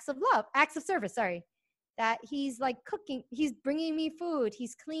is acts of service, sorry. That he's like cooking, he's bringing me food,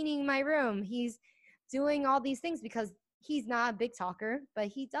 he's cleaning my room, he's doing all these things because he's not a big talker, but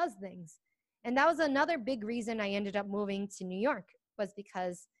he does things. And that was another big reason I ended up moving to New York, was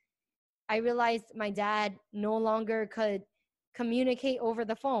because I realized my dad no longer could communicate over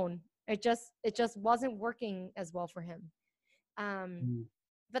the phone. It just wasn't working as well for him.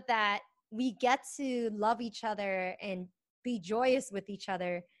 But that we get to love each other and be joyous with each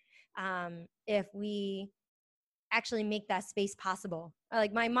other if we actually make that space possible.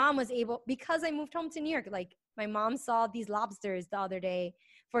 Like, my mom was able, because I moved home to New York, like, my mom saw these lobsters the other day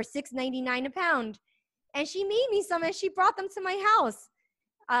for $6.99 a pound, and she made me some and she brought them to my house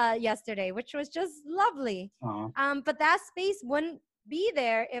yesterday, which was just lovely. But that space wouldn't be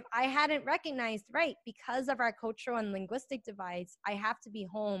there if I hadn't recognized, right, because of our cultural and linguistic divides, I have to be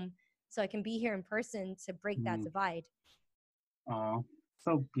home so I can be here in person to break that divide. Oh,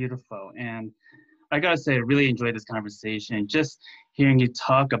 so beautiful. And I gotta say, I really enjoyed this conversation. Just hearing you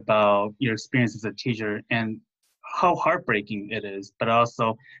talk about your experience as a teacher and how heartbreaking it is, but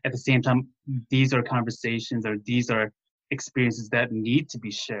also at the same time, these are conversations, or these are experiences that need to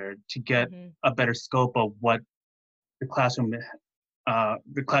be shared to get a better scope of what the classroom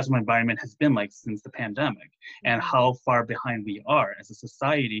environment has been like since the pandemic, and how far behind we are as a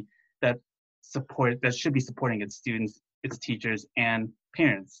society that should be supporting its students, its teachers, and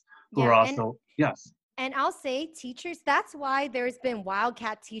parents who are also, yes. And I'll say, teachers, that's why there's been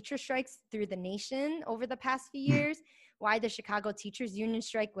wildcat teacher strikes through the nation over the past few years, why the Chicago Teachers Union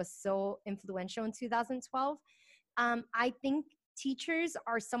strike was so influential in 2012. I think teachers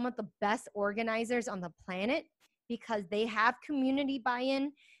are some of the best organizers on the planet because they have community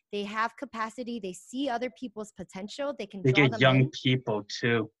buy-in, they have capacity, they see other people's potential, they can draw them in. They get young people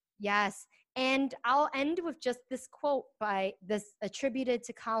too. Yes. And I'll end with just this quote attributed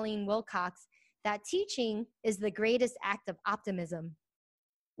to Colleen Wilcox, that teaching is the greatest act of optimism.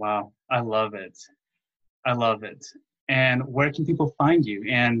 Wow, I love it. I love it. And where can people find you?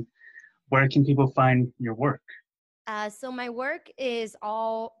 And where can people find your work? So my work is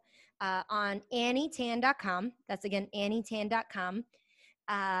all on AnnieTan.com. That's again, AnnieTan.com.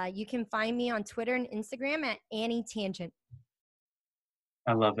 You can find me on Twitter and Instagram at Annie Tangent.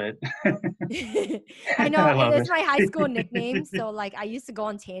 I love it. I know, it's my high school nickname. So like, I used to go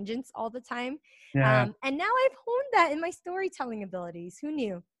on tangents all the time. Yeah. And now I've honed that in my storytelling abilities. Who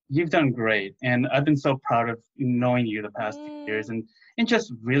knew? You've done great. And I've been so proud of knowing you the past 2 years, and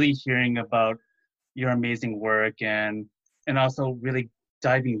just really hearing about your amazing work, and also really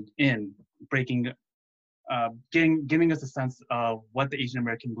diving in, giving us a sense of what the Asian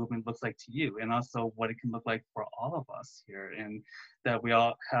American movement looks like to you, and also what it can look like for all of us here, and that we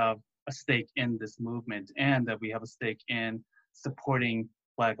all have a stake in this movement, and that we have a stake in supporting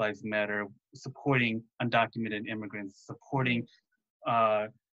Black Lives Matter, supporting undocumented immigrants, supporting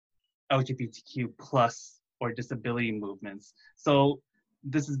LGBTQ plus or disability movements. So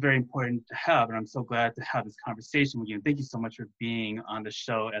this is very important to have, and I'm so glad to have this conversation with you. And thank you so much for being on the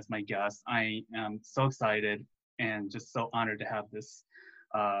show as my guest. I am so excited and just so honored to have this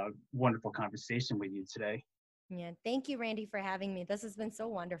wonderful conversation with you today. Yeah, thank you, Randy, for having me. This has been so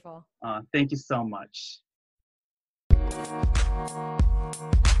wonderful. Thank you so much.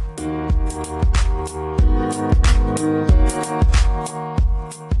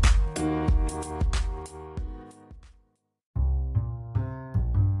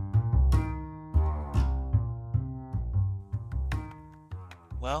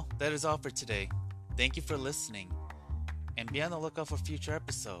 Well, that is all for today. Thank you for listening, and be on the lookout for future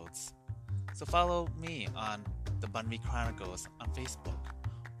episodes. So follow me on the Banh Mi Chronicles on Facebook,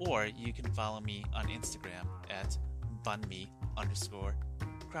 or you can follow me on Instagram at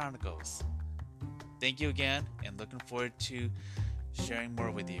BanhMi_Chronicles. Thank you again, and looking forward to sharing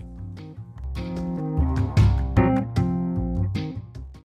more with you.